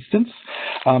that instance,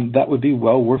 that would be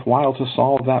well worthwhile to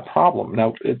solve that problem.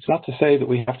 Now, it's not to say that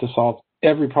we have to solve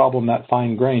every problem that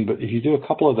fine grain, but if you do a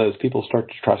couple of those, people start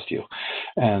to trust you.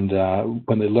 And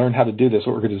when they learn how to do this,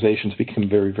 organizations become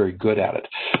very, very good at it.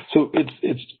 So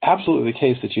it's absolutely the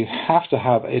case that you have to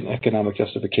have an economic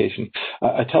justification.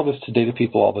 I tell this to data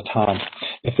people all the time.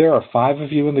 If there are 5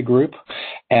 of you in the group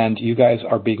and you guys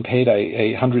are being paid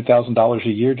 $100,000 a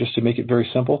year, just to make it very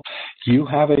simple, you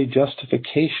have a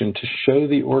justification to show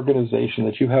the organization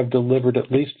that you have delivered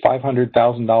at least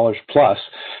 $500,000 plus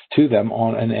to them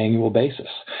on an annual basis.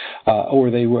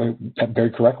 Or they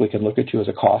very correctly can look at you as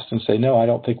a cost and say, no, I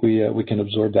don't think we can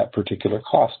absorb that particular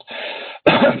cost.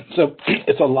 So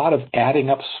it's a lot of adding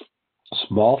up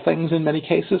small things in many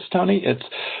cases, Tony. It's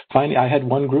finding, I had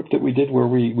one group that we did where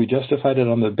we justified it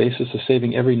on the basis of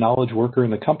saving every knowledge worker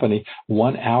in the company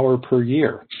 1 hour per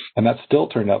year. And that still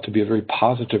turned out to be a very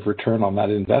positive return on that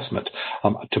investment.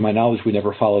 To my knowledge, we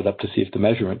never followed up to see if the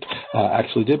measurement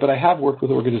actually did, but I have worked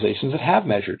with organizations that have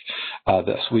measured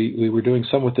this. We were doing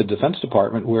some with the Defense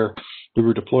Department where we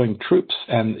were deploying troops,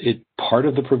 and part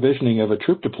of the provisioning of a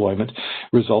troop deployment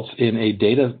results in a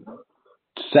data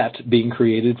set being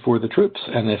created for the troops.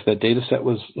 And if that data set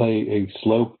was a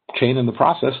slow chain in the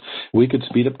process, we could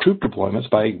speed up troop deployments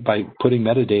by putting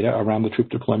metadata around the troop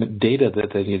deployment data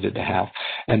that they needed to have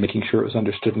and making sure it was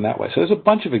understood in that way. So there's a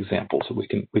bunch of examples that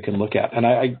we can look at. And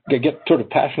I get sort of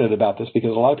passionate about this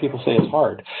because a lot of people say it's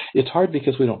hard. It's hard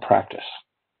because we don't practice.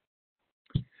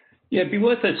 Yeah, it'd be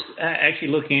worth us actually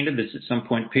looking into this at some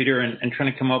point, Peter, and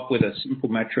trying to come up with a simple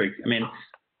metric. I mean,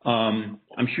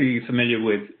 I'm sure you're familiar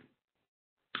with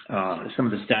some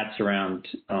of the stats around,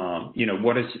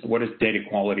 what does data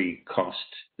quality cost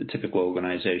the typical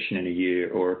organization in a year?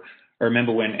 Or I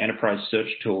remember when enterprise search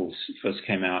tools first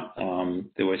came out,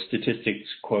 there were statistics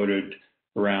quoted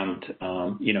around,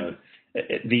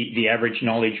 the average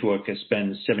knowledge worker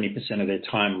spends 70% of their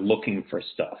time looking for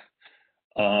stuff.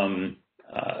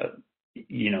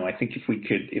 I think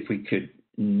if we could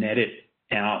net it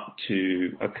out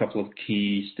to a couple of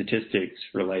key statistics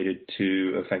related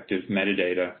to effective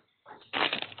metadata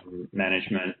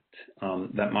management,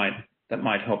 that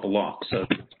might help a lot. So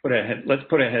let's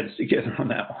put our heads together on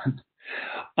that one.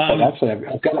 Actually,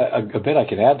 I've got a bit I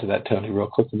can add to that, Tony, real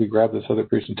quick. Let me grab this other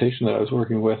presentation that I was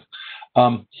working with.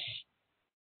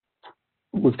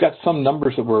 We've got some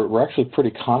numbers that we're actually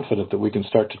pretty confident that we can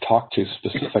start to talk to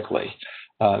specifically.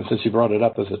 Since you brought it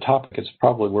up as a topic, it's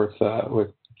probably worth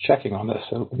checking on this.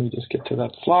 So let me just get to that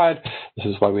slide. This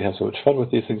is why we have so much fun with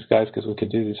these things, guys, because we can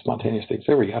do these spontaneous things.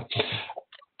 There we go.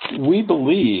 We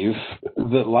believe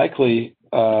that likely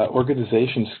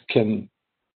organizations can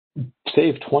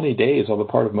save 20 days on the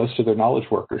part of most of their knowledge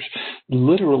workers.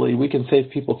 Literally, we can save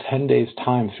people 10 days'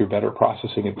 time through better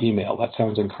processing of email. That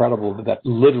sounds incredible, but that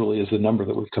literally is the number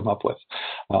that we've come up with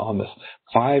on this.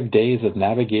 5 days of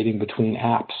navigating between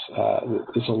apps.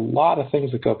 There's a lot of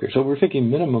things that go up here. So we're thinking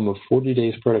minimum of 40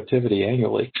 days productivity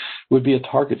annually would be a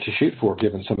target to shoot for,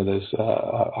 given some of those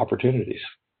opportunities.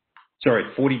 Sorry,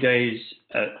 40 days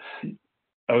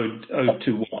owed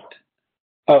to what?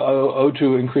 Owed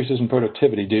to increases in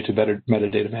productivity due to better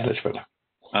metadata management.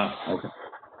 Okay.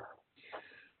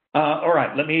 All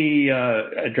right, let me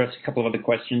address a couple of other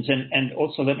questions. And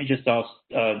also let me just ask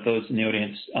those in the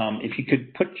audience, if you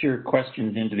could put your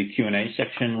questions into the Q&A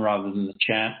section rather than the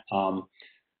chat,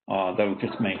 that would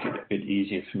just make it a bit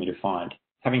easier for me to find.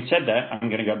 Having said that, I'm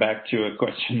going to go back to a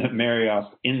question that Mary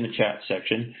asked in the chat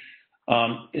section.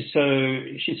 So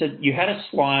she said, you had a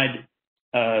slide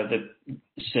that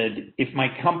said, if my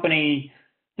company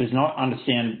does not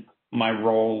understand my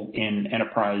role in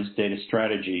enterprise data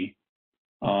strategy,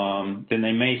 then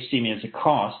they may see me as a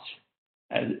cost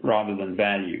rather than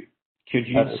value. Could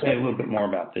you say a little bit more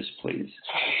about this, please?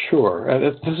 Sure.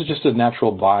 This is just a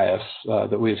natural bias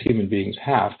that we as human beings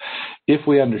have. If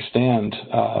we understand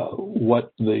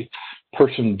what the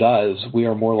person does, we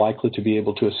are more likely to be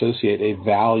able to associate a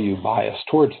value bias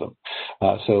towards them.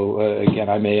 Again,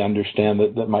 I may understand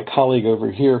that my colleague over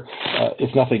here,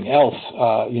 if nothing else,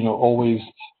 always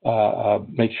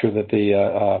make sure that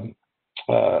the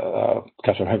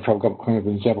I'm having trouble coming up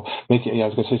with an example. I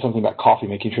was going to say something about coffee,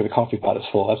 making sure the coffee pot is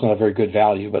full. That's not a very good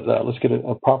value, but let's get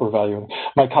a proper value.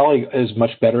 My colleague is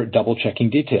much better at double-checking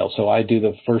details. So I do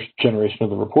the first generation of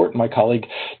the report, and my colleague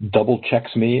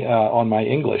double-checks me on my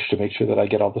English to make sure that I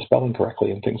get all the spelling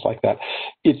correctly and things like that.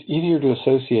 It's easier to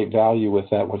associate value with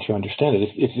that once you understand it.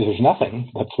 If there's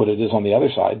nothing, that's what it is on the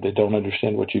other side, they don't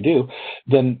understand what you do,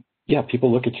 then yeah,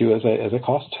 people look at you as a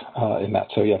cost in that.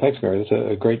 So yeah, thanks, Mary. That's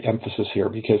a great emphasis here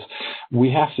because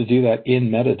we have to do that in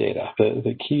metadata.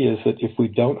 The key is that if we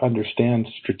don't understand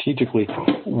strategically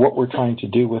what we're trying to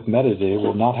do with metadata,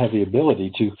 we'll not have the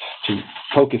ability to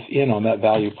focus in on that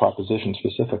value proposition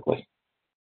specifically.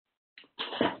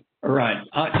 All right.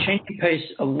 Changing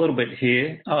pace a little bit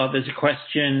here. There's a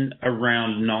question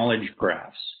around knowledge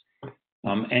graphs.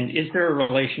 And is there a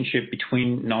relationship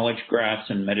between knowledge graphs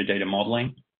and metadata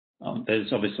modeling?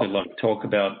 There's obviously a lot of talk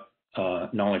about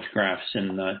knowledge graphs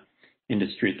in the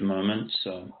industry at the moment.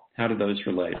 So how do those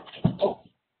relate? Oh,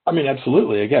 I mean,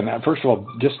 absolutely. Again, first of all,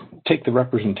 just take the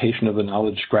representation of the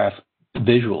knowledge graph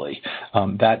visually.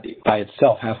 That by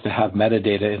itself has to have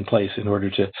metadata in place in order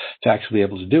to actually be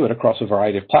able to do it across a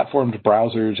variety of platforms,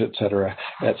 browsers, et cetera,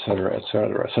 et cetera, et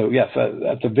cetera. So yes,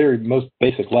 at the very most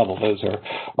basic level, those are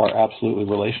absolutely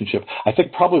relationship. I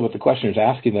think probably what the questioner is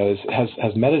asking though is,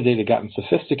 has metadata gotten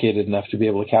sophisticated enough to be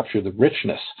able to capture the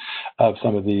richness of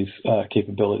some of these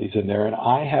capabilities in there? And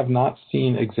I have not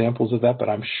seen examples of that, but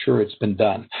I'm sure it's been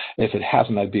done. If it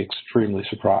hasn't, I'd be extremely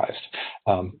surprised.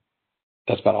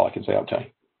 That's about all I can say. I'll tell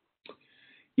you.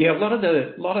 Yeah, a lot of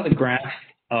the graph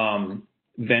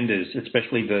vendors,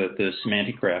 especially the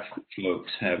semantic graph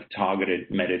folks, have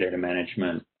targeted metadata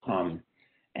management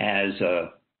as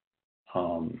a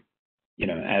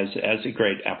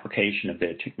great application of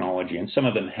their technology, and some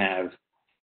of them have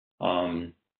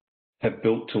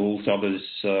built tools. Others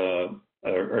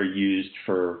are used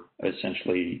for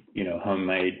essentially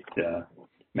homemade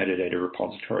metadata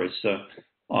repositories. So.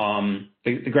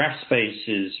 The graph space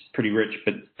is pretty rich,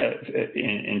 but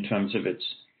in terms of its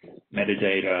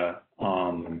metadata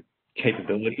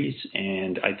capabilities,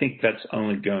 and I think that's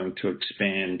only going to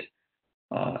expand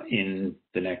in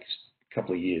the next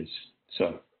couple of years.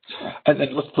 So, and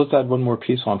let's add one more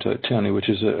piece onto it, Tony, which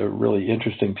is a really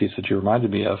interesting piece that you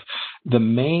reminded me of. The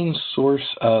main source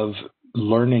of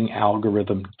learning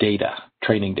algorithm data,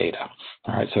 training data.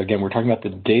 All right. So again, we're talking about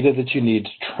the data that you need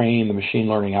to train the machine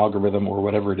learning algorithm or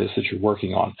whatever it is that you're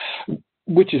working on,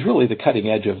 which is really the cutting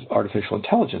edge of artificial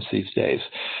intelligence these days,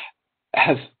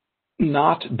 has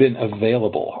not been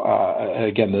available.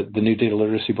 Again, the new data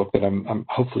literacy book that I'm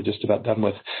hopefully just about done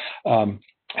with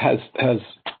has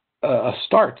a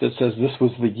start that says this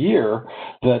was the year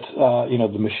that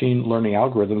the machine learning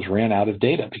algorithms ran out of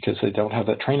data because they don't have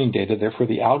that training data. Therefore,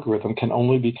 the algorithm can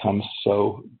only become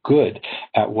so good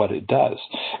at what it does.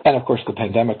 And of course, the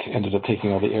pandemic ended up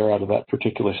taking all the air out of that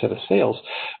particular set of sails.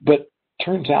 But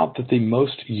turns out that the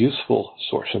most useful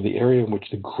source of the area in which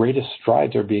the greatest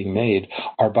strides are being made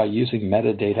are by using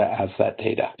metadata as that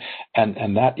data.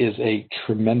 And that is a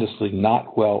tremendously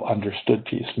not well understood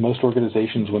piece. Most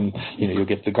organizations, when you'll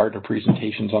get the Gartner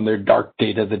presentations on their dark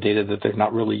data, the data that they're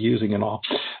not really using and all,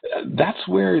 that's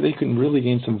where they can really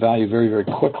gain some value very, very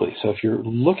quickly. So if you're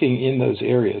looking in those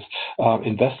areas,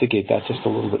 investigate that just a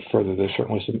little bit further. There's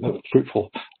certainly some fruitful,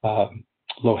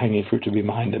 low-hanging fruit to be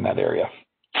mined in that area.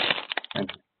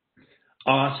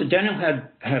 So Daniel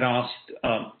had asked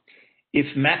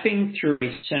if mapping through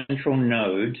a central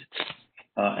node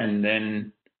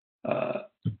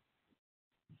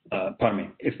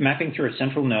if mapping through a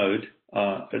central node,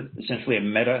 essentially a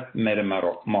meta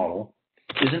model,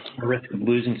 isn't the risk of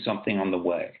losing something on the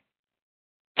way?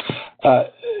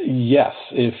 Yes,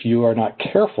 if you are not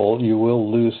careful, you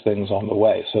will lose things on the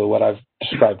way. So what I've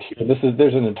described here,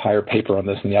 there's an entire paper on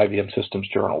this in the IBM Systems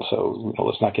Journal, so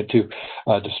let's not get too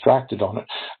distracted on it.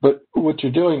 But what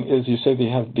you're doing is you say that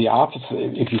you have the opposite.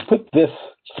 If you put this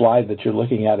slide that you're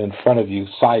looking at in front of you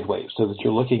sideways so that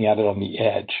you're looking at it on the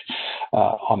edge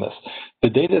on this, the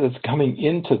data that's coming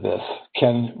into this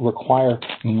can require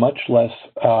much less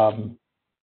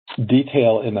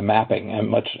detail in the mapping,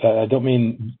 and I don't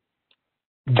mean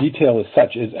detail as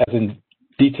such, as in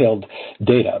detailed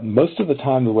data. Most of the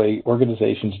time, the way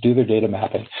organizations do their data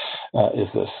mapping, is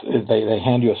this. They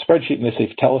hand you a spreadsheet and they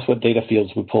say, tell us what data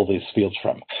fields we pull these fields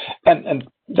from. And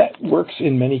that works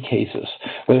in many cases.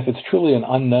 But if it's truly an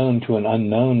unknown to an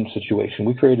unknown situation,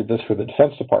 we created this for the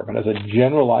Defense Department as a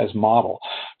generalized model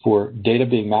for data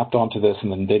being mapped onto this and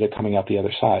then data coming out the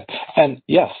other side. And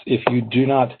yes, if you do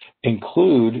not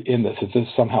include in this, if this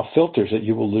somehow filters it,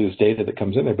 you will lose data that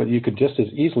comes in there, but you could just as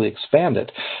easily expand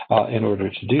it in order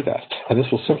to do that. And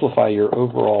this will simplify your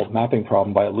overall mapping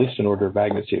problem by at least an order of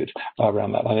magnitude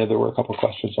around that. I know there were a couple of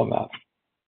questions on that.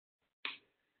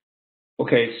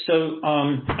 Okay, so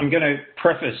I'm going to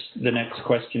preface the next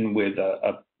question with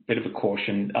a bit of a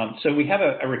caution. So we have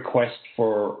a request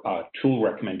for tool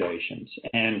recommendations,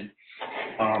 and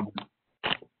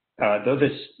though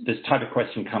this type of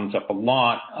question comes up a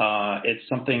lot, it's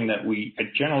something that we are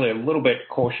generally a little bit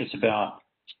cautious about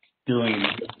doing in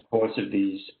the course of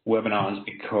these webinars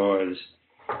because,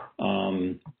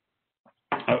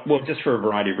 well, just for a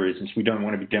variety of reasons. We don't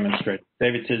want to be demonstrating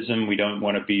favoritism. We don't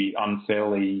want to be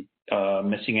unfairly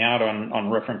missing out on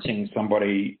referencing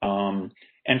somebody.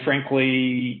 And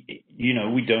frankly,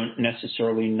 we don't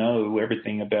necessarily know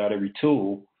everything about every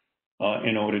tool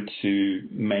in order to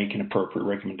make an appropriate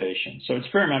recommendation. So it's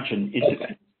very much an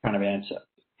is-it kind of answer.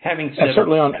 Having said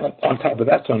certainly on top of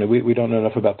that, Tony, we don't know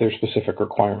enough about their specific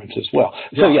requirements as well.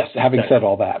 So yes, having said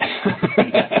all that.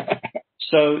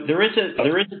 So there is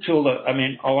a tool that,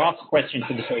 I'll ask a question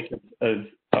for the sake of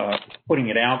putting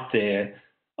it out there.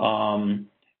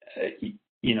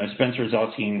 Spencer is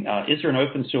asking, is there an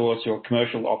open source or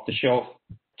commercial off-the-shelf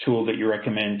tool that you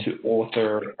recommend to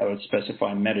author or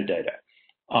specify metadata?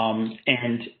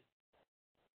 And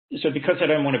so because I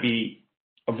don't want to be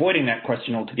avoiding that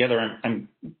question altogether, I'm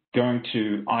going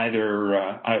to either,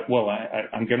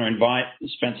 I'm going to invite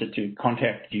Spencer to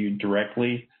contact you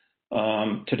directly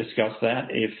to discuss that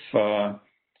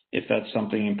if that's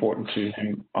something important to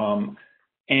him.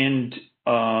 And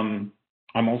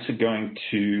I'm also going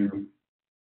to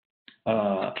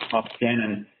ask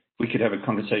Shannon, we could have a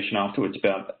conversation afterwards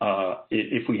about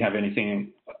if we have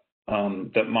anything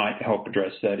that might help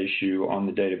address that issue on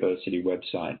the Dataversity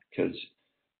website, because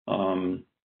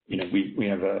we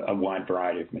have a wide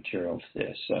variety of materials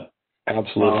there. So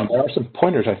absolutely, there are some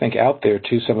pointers I think out there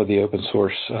to some of the open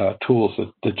source tools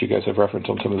that you guys have referenced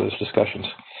on some of those discussions.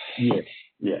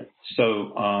 Yeah.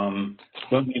 So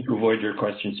don't mean to avoid your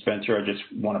question, Spencer. I just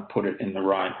want to put it in the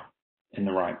right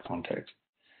context.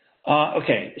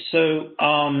 Okay, so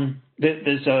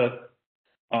there's a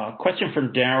question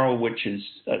from Daryl, which is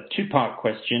a two-part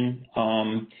question.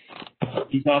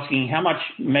 He's asking how much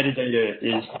metadata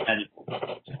is added.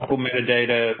 Full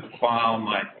metadata file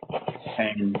might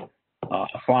contain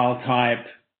a file type,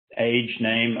 age,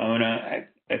 name, owner,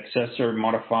 accessor,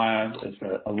 modifier. There's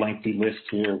a lengthy list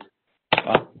here.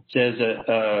 It says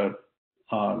a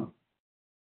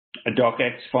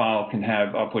docx file can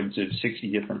have upwards of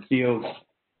 60 different fields.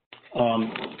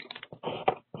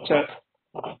 So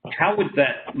how would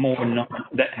that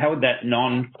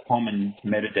non-common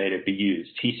metadata be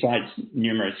used? He cites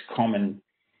numerous common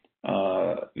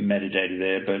metadata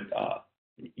there, but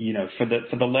for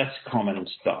the less common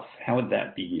stuff, how would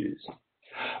that be used?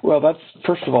 Well, that's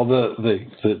first of all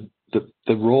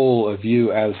the role of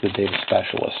you as the data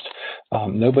specialist.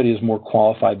 Nobody is more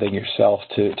qualified than yourself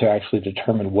to actually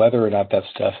determine whether or not that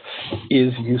stuff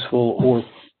is useful or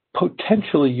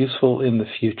potentially useful in the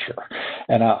future.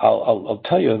 And I'll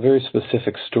tell you a very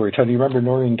specific story. Tony, you remember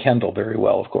Noreen Kendall very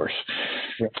well, of course.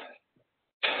 Yeah.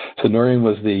 So Noreen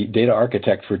was the data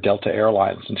architect for Delta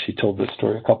Airlines, and she told this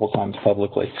story a couple times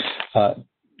publicly.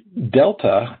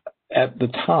 Delta, at the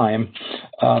time,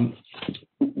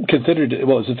 considered,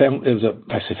 well, it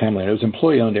was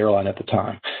employee-owned airline at the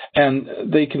time, and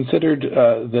they considered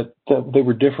that they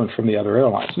were different from the other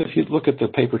airlines. And if you look at the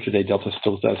paper today, Delta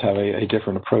still does have a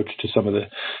different approach to some of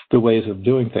the ways of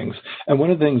doing things. And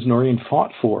one of the things Noreen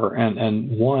fought for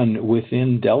and won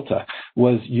within Delta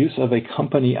was use of a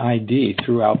company ID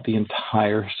throughout the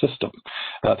entire system,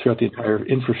 throughout the entire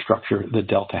infrastructure that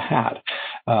Delta had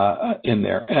in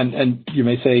there. And you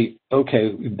may say,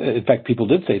 okay, in fact, people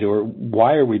did say to her,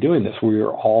 why are we doing this? We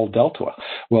are all Delta.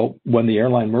 Well, when the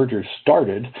airline merger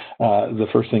started, the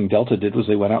first thing Delta did was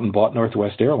they went out and bought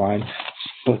Northwest Airlines,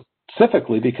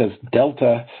 specifically because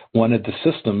Delta wanted the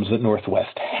systems that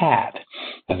Northwest had.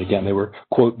 And again, they were,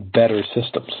 quote, better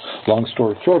systems. Long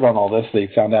story short on all this, they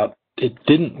found out it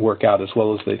didn't work out as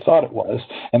well as they thought it was,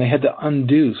 and they had to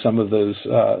undo some of those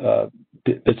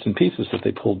bits and pieces that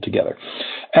they pulled together.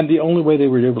 And the only way they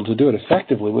were able to do it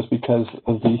effectively was because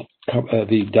of the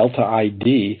the Delta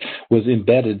ID was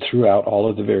embedded throughout all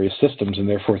of the various systems and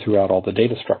therefore throughout all the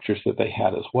data structures that they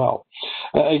had as well.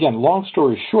 Again, long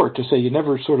story short, to say you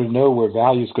never sort of know where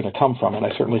value is going to come from, and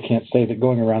I certainly can't say that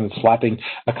going around and slapping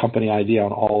a company ID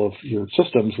on all of your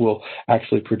systems will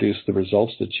actually produce the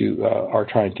results that you are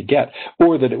trying to get,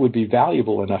 or that it would be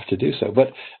valuable enough to do so.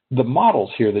 But the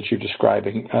models here that you're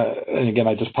describing, and again,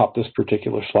 I just popped this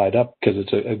particular slide up because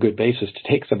it's a good basis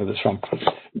to take some of this from.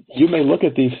 You may look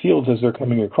at these fields as they're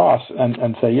coming across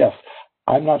and say, yes,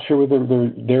 I'm not sure whether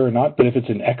they're there or not, but if it's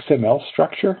an XML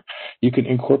structure, you can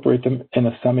incorporate them in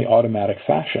a semi-automatic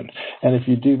fashion. And if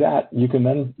you do that, you can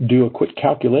then do a quick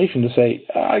calculation to say,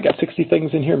 I got 60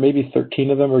 things in here, maybe 13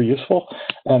 of them are useful,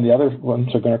 and the other ones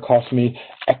are going to cost me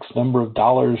X number of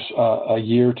dollars a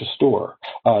year to store.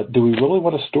 Do we really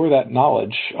want to store that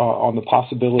knowledge on the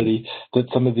possibility that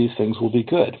some of these things will be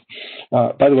good?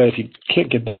 By the way, if you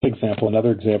can't get that example,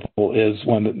 another example is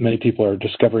one that many people are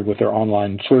discovering with their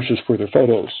online sources for their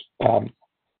photos.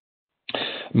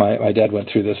 My dad went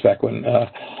through this back when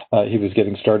he was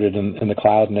getting started in the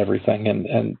cloud and everything,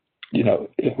 and you know,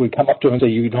 if we come up to him and say,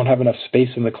 you don't have enough space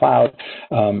in the cloud,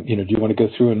 you know, do you want to go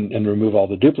through and remove all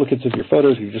the duplicates of your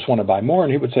photos? Or you just want to buy more?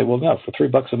 And he would say, well, no, for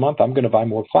 $3 a month, I'm going to buy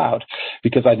more cloud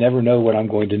because I never know when I'm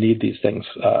going to need these things,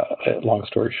 long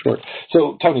story short.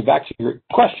 So, Tony, back to your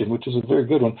question, which is a very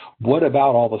good one. What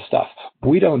about all the stuff?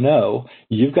 We don't know.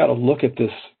 You've got to look at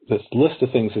this list of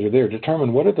things that are there,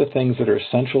 determine what are the things that are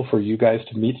essential for you guys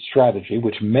to meet strategy,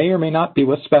 which may or may not be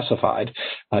what's specified.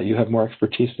 You have more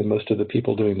expertise than most of the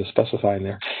people doing the specifying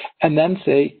there. And then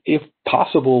say, if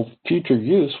possible, future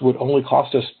use would only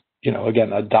cost us, you know,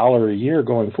 again, $1 a year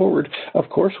going forward, of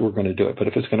course we're going to do it. But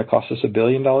if it's going to cost us $1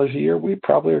 billion a year, we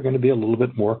probably are going to be a little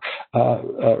bit more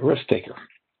risk taker.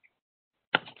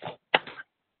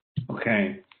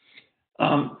 Okay.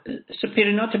 So,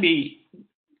 Peter, not to be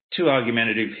too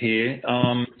argumentative here,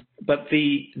 but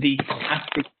the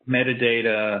classic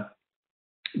metadata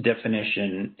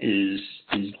definition is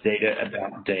data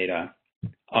about data.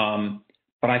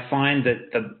 But I find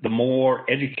that the more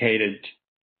educated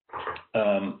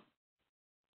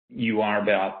you are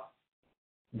about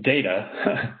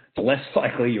data, the less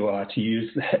likely you are to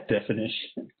use that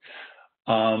definition.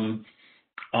 Now,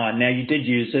 you did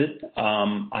use it.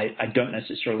 I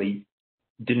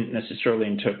didn't necessarily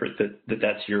interpret that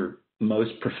that's your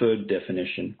most preferred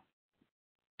definition.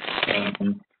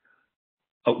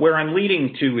 Where I'm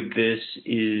leading to with this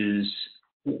is,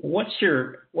 what's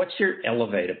your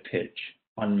elevator pitch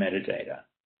on metadata?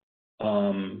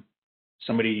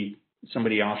 Somebody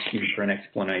asks you for an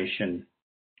explanation.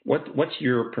 What's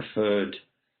your preferred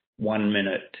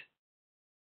 1-minute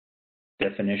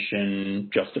definition,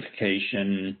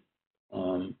 justification?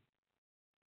 Do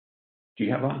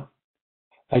you have one?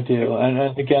 I do.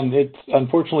 And again, it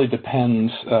unfortunately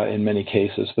depends in many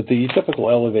cases, but the typical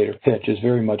elevator pitch is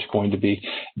very much going to be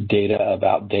data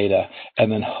about data.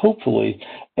 And then hopefully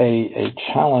a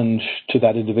challenge to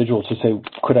that individual to say,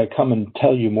 could I come and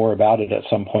tell you more about it at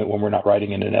some point when we're not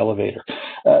riding in an elevator?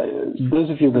 Those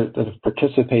of you that have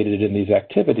participated in these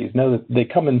activities know that they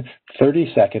come in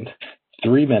 30-second,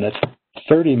 3-minute,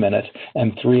 30-minute,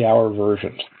 and 3-hour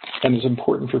versions. And it's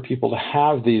important for people to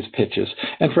have these pitches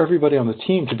and for everybody on the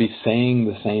team to be saying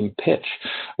the same pitch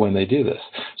when they do this.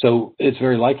 So it's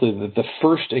very likely that the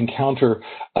first encounter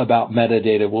about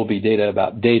metadata will be data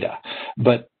about data.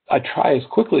 But I try as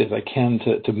quickly as I can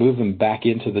to move them back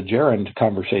into the gerund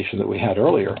conversation that we had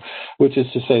earlier, which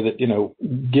is to say that, you know,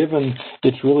 given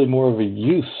it's really more of a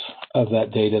use of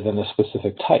that data than a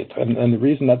specific type. And the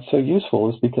reason that's so useful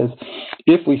is because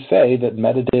if we say that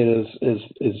metadata is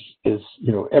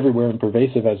you know, everywhere and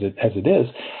pervasive as it is,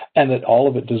 and that all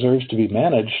of it deserves to be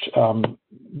managed,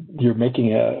 you're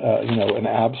making an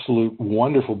absolute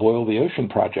wonderful boil the ocean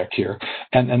project here,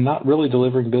 and not really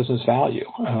delivering business value.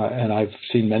 And I've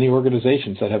seen many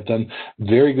organizations that have done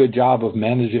very good job of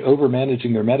over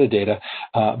managing their metadata,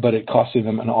 but it costing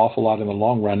them an awful lot in the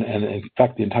long run. And in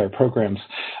fact, the entire programs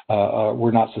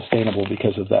were not sustainable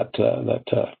because of that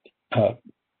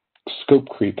scope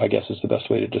creep, I guess is the best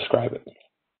way to describe it.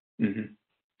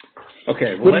 Mm-hmm.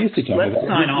 Okay, well, what do you think, Tony? Let's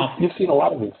sign off. You've seen a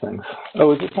lot of these things.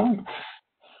 Oh, is it time?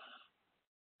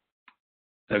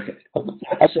 Okay.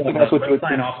 Let's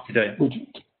sign off today.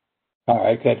 All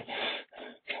right, good.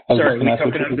 Sorry, we're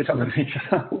talking over the top of each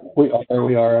other.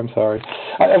 We are. I'm sorry.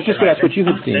 I was just going to ask what you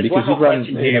had seen, because you've run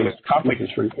conferences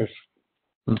for years.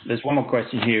 There's one more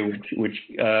question here, which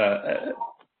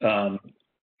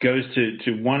goes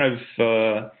to one of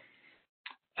the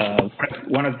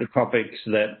topics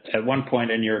that at one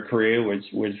point in your career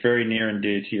was very near and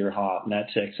dear to your heart, and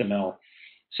that's XML.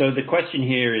 So the question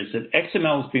here is that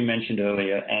XML has been mentioned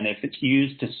earlier, and if it's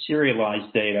used to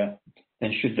serialize data,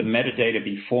 then should the metadata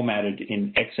be formatted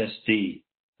in XSD,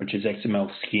 which is XML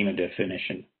schema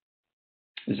definition?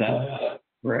 Is that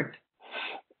correct?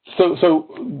 So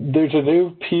there's a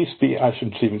new piece, I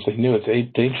shouldn't even say new, it's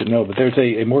ancient, no, but there's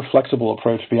a more flexible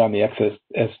approach beyond the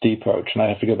XSD approach, and I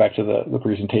have to go back to the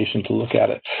presentation to look at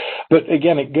it. But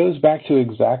again, it goes back to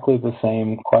exactly the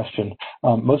same question.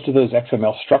 Most of those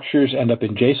XML structures end up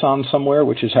in JSON somewhere,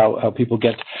 which is how people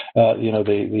get,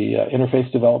 the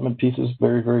interface development pieces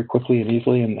very, very quickly and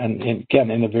easily, and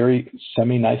again, in a very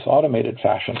semi-nice automated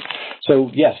fashion. So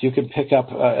yes, you can pick up,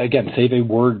 again, save a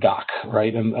Word doc,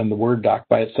 right? And the Word doc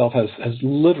by itself has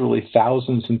literally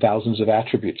thousands and thousands of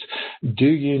attributes. Do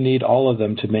you need all of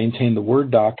them to maintain the Word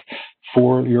doc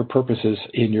for your purposes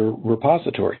in your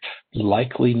repository?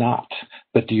 Likely not.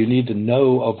 But do you need to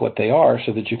know of what they are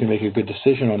so that you can make a good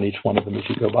decision on each one of them as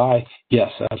you go by?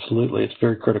 Yes, absolutely. It's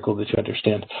very critical that you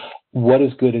understand what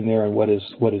is good in there and what is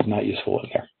not useful in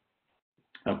there.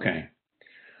 Okay.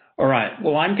 All right.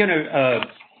 Well, I'm going to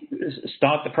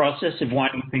start the process of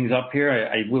winding things up here.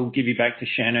 I will give you back to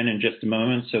Shannon in just a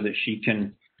moment so that she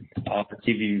can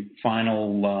give you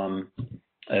final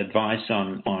advice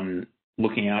on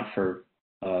looking out for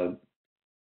our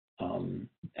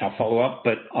follow-up.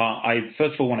 But I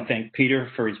first of all want to thank Peter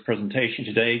for his presentation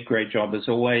today. Great job as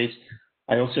always.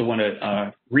 I also want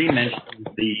to re-mention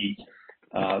the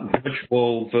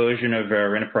virtual version of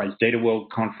our Enterprise Data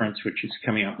World Conference, which is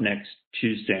coming up next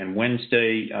Tuesday and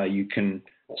Wednesday. You can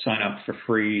sign up for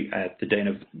free at the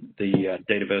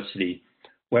Dataversity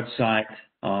website.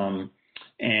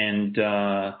 And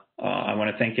I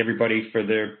want to thank everybody for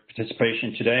their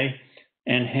participation today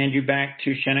and hand you back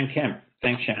to Shannon Kemp.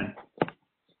 Thanks, Shannon.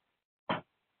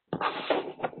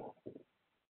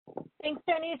 Thanks,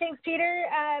 Tony. Thanks, Peter,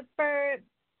 for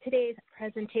today's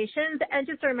presentations. And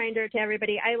just a reminder to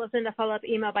everybody, I will send a follow-up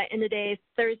email by end of day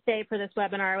Thursday for this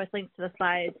webinar with links to the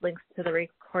slides, links to the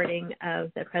recording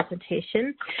of the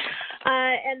presentation.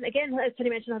 And again, as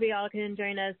Tony mentioned, hope you all can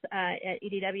join us at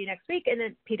EDW next week and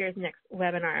then Peter's next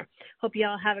webinar. Hope you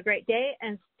all have a great day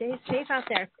and stay safe out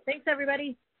there. Thanks,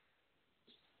 everybody.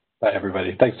 Bye,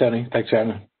 everybody. Thanks, Tony. Thanks,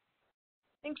 Shannon.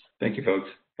 Thanks. Thank you, folks.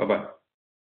 Bye-bye.